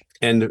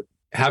 And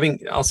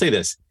I'll say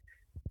this,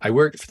 I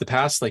worked for the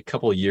past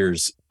couple of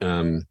years.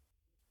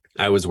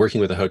 I was working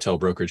with a hotel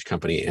brokerage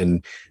company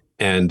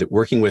and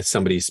working with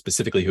somebody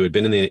specifically who had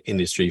been in the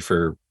industry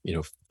for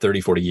 30,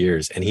 40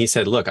 years. And he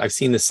said, "Look, I've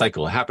seen this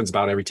cycle. It happens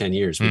about every 10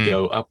 years. We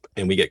go up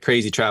and we get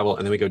crazy travel,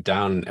 and then we go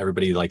down and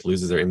everybody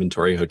loses their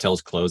inventory,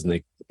 hotels close, and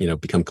they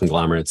become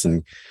conglomerates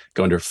and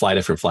go under fly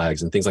different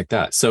flags and things like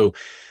that." So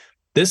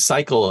this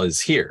cycle is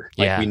here.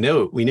 We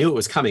knew it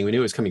was coming. We knew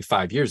it was coming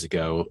 5 years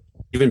ago,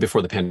 even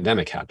before the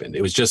pandemic happened.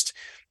 It was just,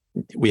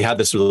 we had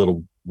this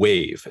little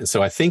wave. And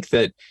so I think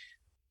that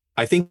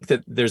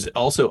there's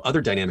also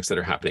other dynamics that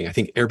are happening. I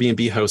think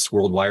Airbnb hosts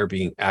worldwide are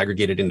being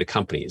aggregated into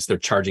companies. They're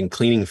charging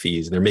cleaning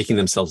fees, and they're making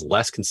themselves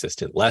less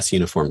consistent, less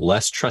uniform,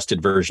 less trusted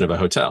version of a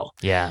hotel.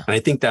 And I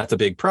think that's a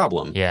big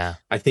problem.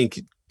 I think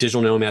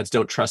digital nomads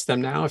don't trust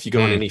them now. If you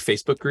go on any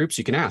Facebook groups,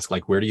 you can ask,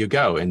 where do you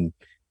go? And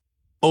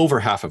over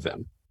half of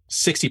them,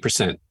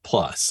 60%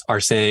 plus, are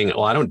saying,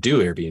 "Well, I don't do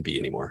Airbnb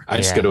anymore. I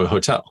just go to a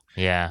hotel."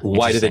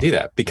 Why do they do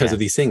that? Because of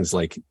these things,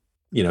 they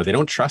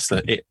don't trust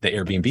the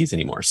Airbnbs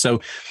anymore.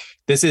 So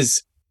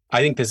I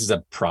think this is a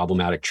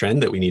problematic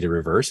trend that we need to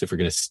reverse if we're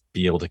going to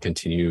be able to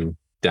continue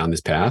down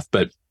this path.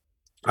 But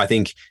I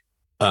think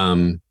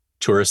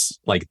tourists,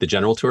 like the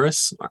general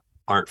tourists,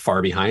 aren't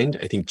far behind.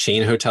 I think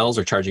chain hotels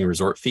are charging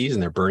resort fees,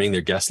 and they're burning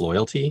their guest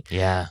loyalty.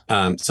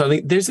 So I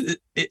think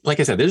like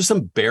I said, there's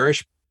some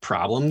bearish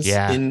problems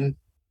in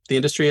the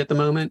industry at the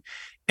moment.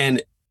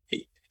 And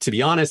to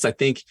be honest, I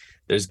think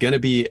there's going to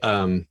be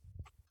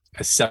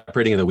a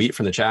separating of the wheat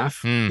from the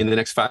chaff in the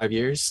next 5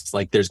 years.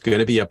 There's going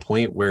to be a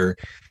point where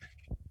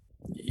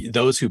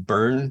those who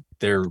burn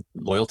their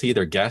loyalty,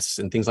 their guests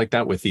and things like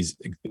that with these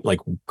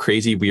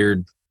crazy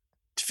weird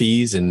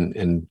fees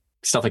and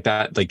stuff like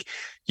that,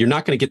 you're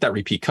not going to get that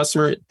repeat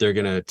customer. They're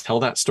going to tell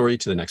that story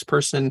to the next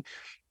person,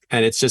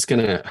 and it's just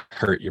going to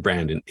hurt your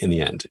brand in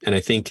the end. And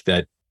I think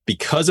that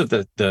because of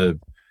the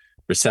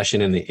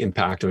recession and the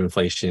impact of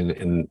inflation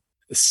and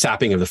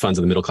sapping of the funds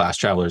of the middle class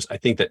travelers, I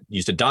think that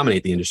used to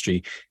dominate the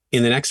industry,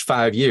 in the next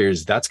 5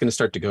 years, that's going to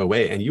start to go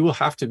away. And you will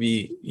have to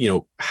be,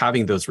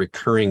 having those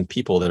recurring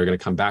people that are going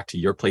to come back to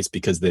your place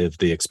because of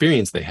the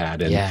experience they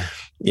had, and,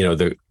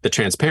 the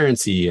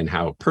transparency and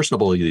how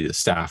personable the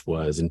staff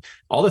was, and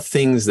all the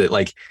things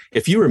that,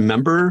 if you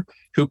remember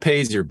who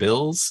pays your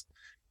bills,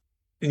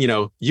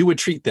 you would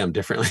treat them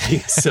differently.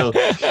 So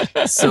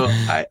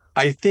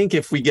I think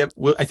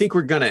I think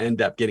we're going to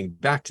end up getting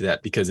back to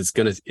that, because it's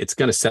going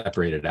to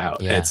separate it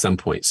out at some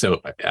point.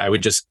 So I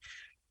would just,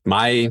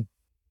 my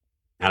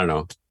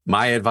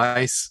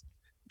advice,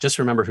 just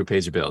remember who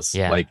pays your bills.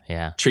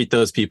 Treat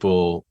those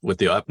people with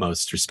the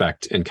utmost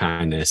respect and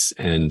kindness,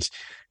 and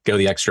go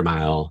the extra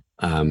mile.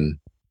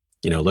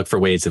 Look for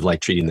ways of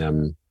treating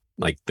them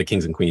like the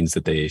kings and queens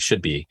that they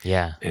should be.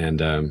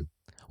 And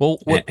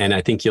and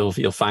I think you'll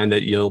find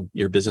that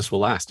your business will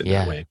last in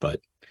that way. But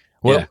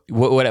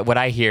what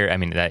I hear,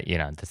 that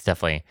that's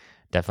definitely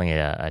definitely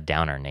a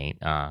downer, Nate.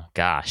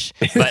 Gosh,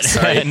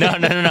 but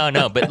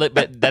no.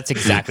 But that's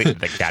exactly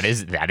like that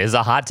is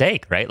a hot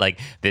take, right? Like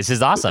this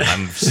is awesome.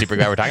 I'm super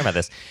glad we're talking about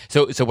this.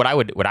 So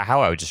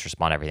how I would just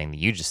respond to everything that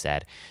you just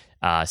said.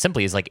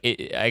 Simply is like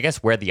I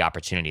guess where the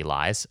opportunity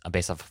lies,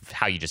 based off of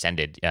how you just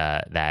ended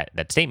that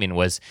statement,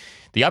 was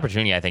the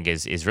opportunity. I think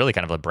is really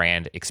kind of a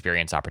brand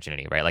experience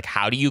opportunity, right? Like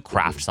how do you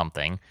craft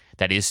something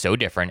that is so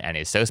different and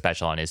is so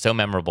special and is so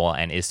memorable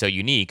and is so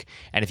unique?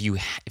 And if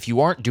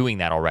you aren't doing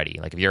that already,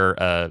 like if you're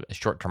a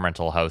short-term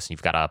rental host and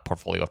you've got a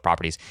portfolio of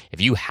properties,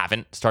 if you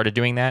haven't started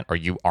doing that, or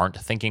you aren't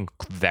thinking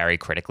very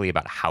critically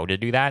about how to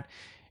do that,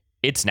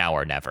 it's now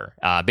or never,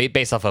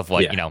 based off of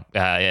what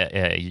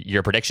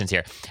your predictions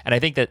here. And I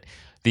think that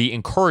the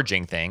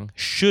encouraging thing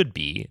should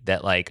be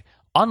that, like,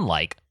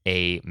 unlike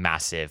a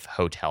massive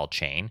hotel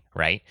chain,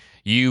 right,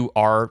 you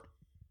are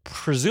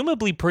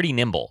presumably pretty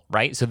nimble,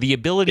 right? So the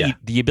ability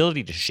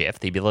to shift,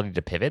 the ability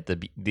to pivot,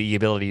 the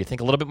ability to think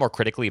a little bit more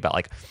critically about,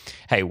 like,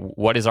 hey,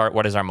 what is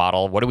our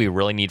model? What do we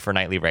really need for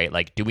nightly rate?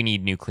 Like, do we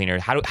need new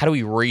cleaners? How do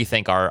we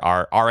rethink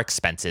our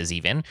expenses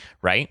even,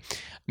 right?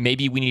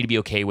 Maybe we need to be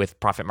okay with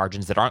profit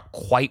margins that aren't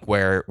quite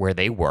where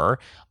they were.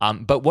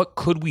 But what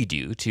could we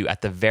do to,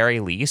 at the very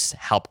least,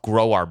 help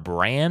grow our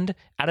brand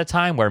at a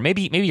time where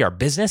maybe our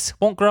business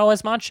won't grow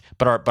as much,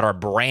 but our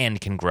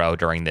brand can grow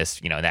during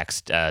this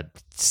next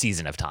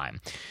season of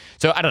time.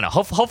 So I don't know.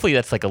 Hopefully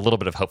that's like a little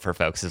bit of hope for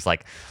folks. Is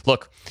like,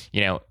 look,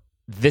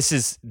 this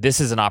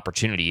is an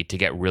opportunity to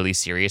get really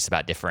serious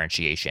about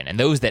differentiation, and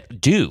those that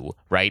do,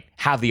 right,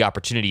 have the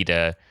opportunity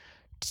to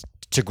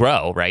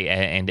grow, right,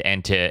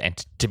 and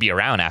to be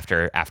around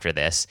after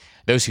this.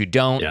 Those who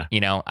don't,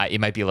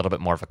 it might be a little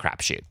bit more of a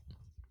crapshoot.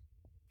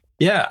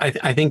 Yeah,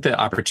 I think the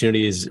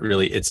opportunity is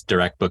really, it's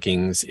direct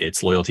bookings,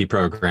 it's loyalty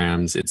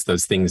programs, it's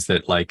those things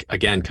that, like,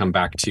 again, come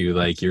back to,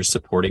 like, you're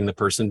supporting the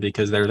person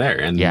because they're there,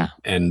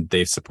 and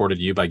they've supported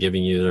you by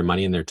giving you their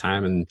money and their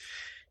time,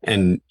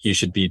 and you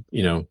should be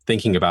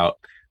thinking about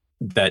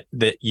that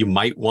you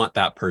might want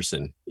that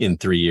person in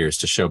 3 years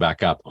to show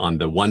back up on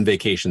the one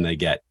vacation they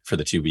get for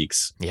the 2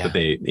 weeks that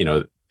they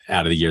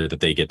out of the year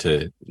that they get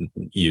to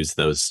use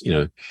those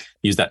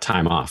use that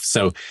time off.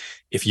 So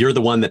if you're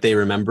the one that they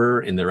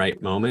remember in the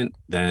right moment,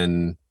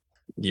 then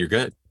you're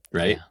good,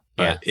 right?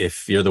 But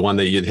if you're the one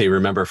that they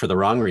remember for the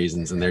wrong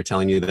reasons and they're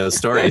telling you those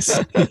stories,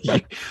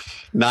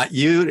 not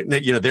you,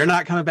 they're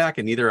not coming back,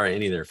 and neither are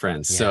any of their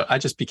friends. So I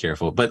just be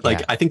careful. But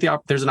I think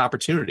there's an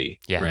opportunity,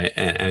 right?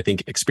 And I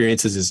think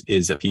experiences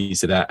is a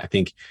piece of that. I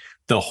think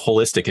the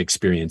holistic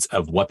experience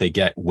of what they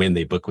get when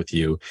they book with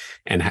you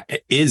and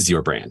is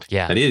your brand.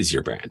 That is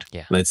your brand.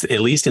 That's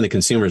at least in the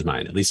consumer's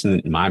mind, at least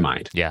in my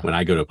mind. When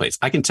I go to a place,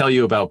 I can tell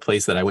you about a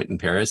place that I went in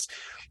Paris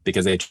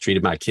because they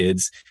treated my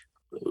kids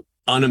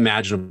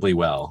unimaginably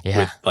well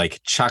with,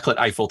 like, chocolate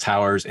Eiffel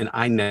Towers, and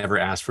I never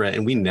asked for it,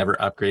 and we never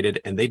upgraded,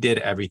 and they did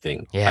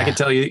everything. I can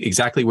tell you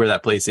exactly where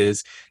that place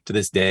is to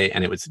this day,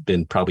 and it's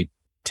been probably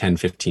 10,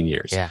 15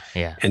 years.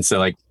 And so,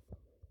 like,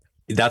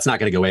 that's not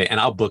going to go away, and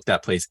I'll book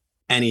that place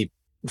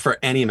for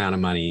any amount of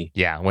money.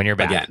 When you're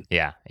back again.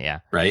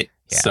 Right.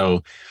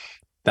 So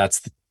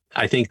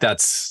I think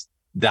that's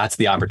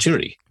the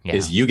opportunity.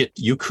 Is you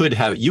could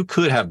have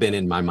been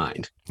in my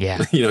mind.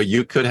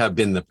 You could have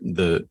been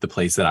the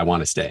place that I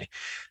want to stay.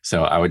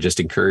 So I would just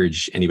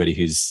encourage anybody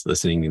who's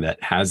listening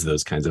that has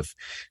those kinds of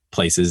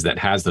places, that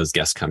has those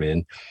guests come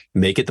in,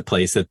 make it the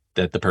place that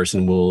the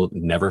person will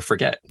never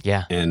forget.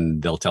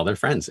 And they'll tell their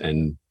friends,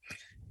 and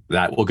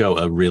that will go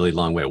a really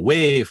long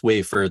way,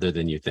 way further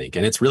than you think.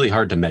 And it's really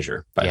hard to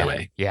measure, by the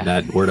way.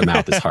 That word of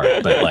mouth is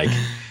hard, but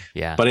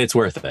but it's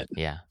worth it.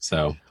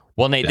 So.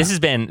 Well, Nate, this has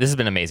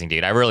been amazing,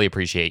 dude. I really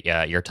appreciate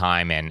your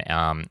time,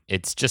 and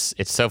it's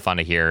so fun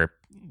to hear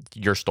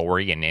your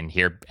story and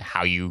hear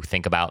how you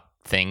think about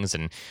things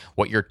and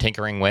what you're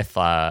tinkering with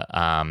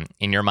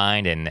in your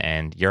mind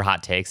and your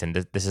hot takes. And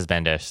this has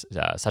been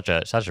such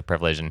a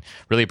privilege, and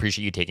really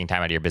appreciate you taking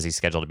time out of your busy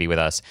schedule to be with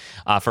us.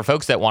 For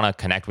folks that want to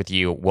connect with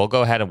you, we'll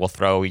go ahead and we'll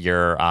throw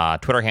your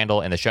Twitter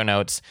handle in the show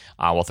notes.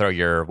 We'll throw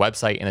your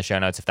website in the show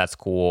notes if that's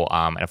cool.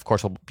 And of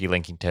course, we'll be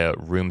linking to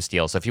Room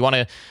Steal. So if you want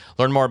to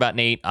learn more about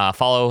Nate,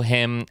 follow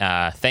him,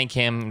 thank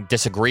him,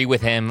 disagree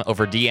with him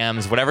over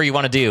DMs, whatever you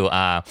want to do.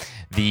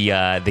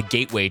 The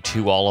gateway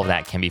to all of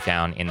that can be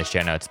found in the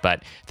show notes.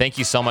 But thank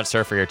you so much,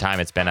 sir, for your time.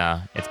 It's been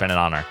an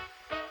honor.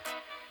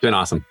 It's been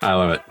awesome. I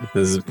love it.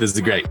 This is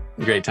a great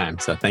time.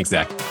 So thanks,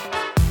 Zach.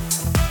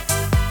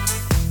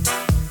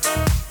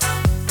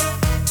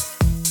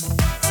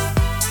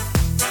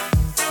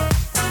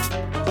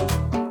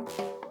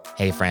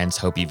 Hey friends,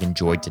 hope you've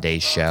enjoyed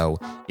today's show.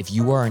 If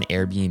you are an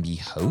Airbnb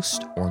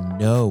host or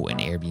know an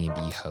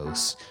Airbnb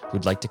host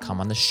who'd like to come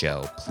on the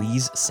show,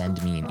 please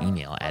send me an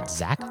email at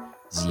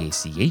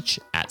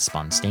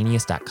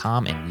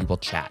zach@spontaneous.com and we will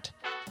chat.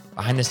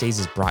 Behind the Stays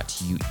is brought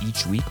to you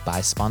each week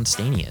by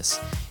Spontaneous,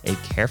 a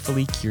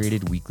carefully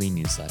curated weekly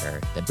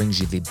newsletter that brings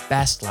you the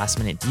best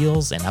last-minute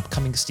deals and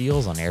upcoming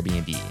steals on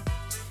Airbnb.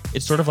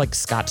 It's sort of like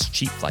Scott's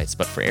Cheap Flights,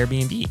 but for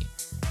Airbnb.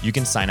 You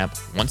can sign up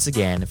once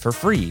again for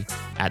free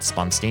at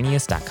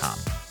spontaneous.com.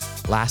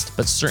 Last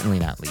but certainly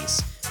not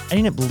least, I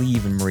didn't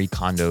believe in Marie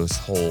Kondo's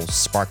whole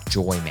spark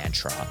joy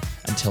mantra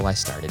until I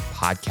started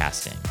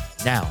podcasting.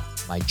 Now,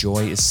 my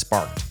joy is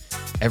sparked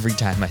every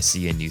time I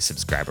see a new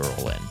subscriber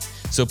roll in.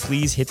 So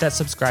please hit that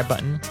subscribe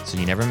button so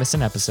you never miss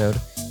an episode,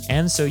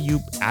 and so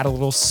you add a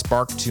little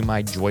spark to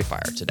my joy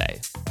fire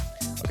today.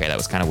 Okay, that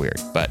was kind of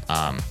weird, but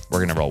we're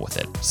going to roll with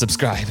it.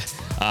 Subscribe,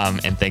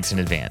 and thanks in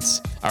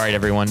advance. All right,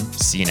 everyone,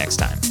 see you next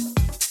time.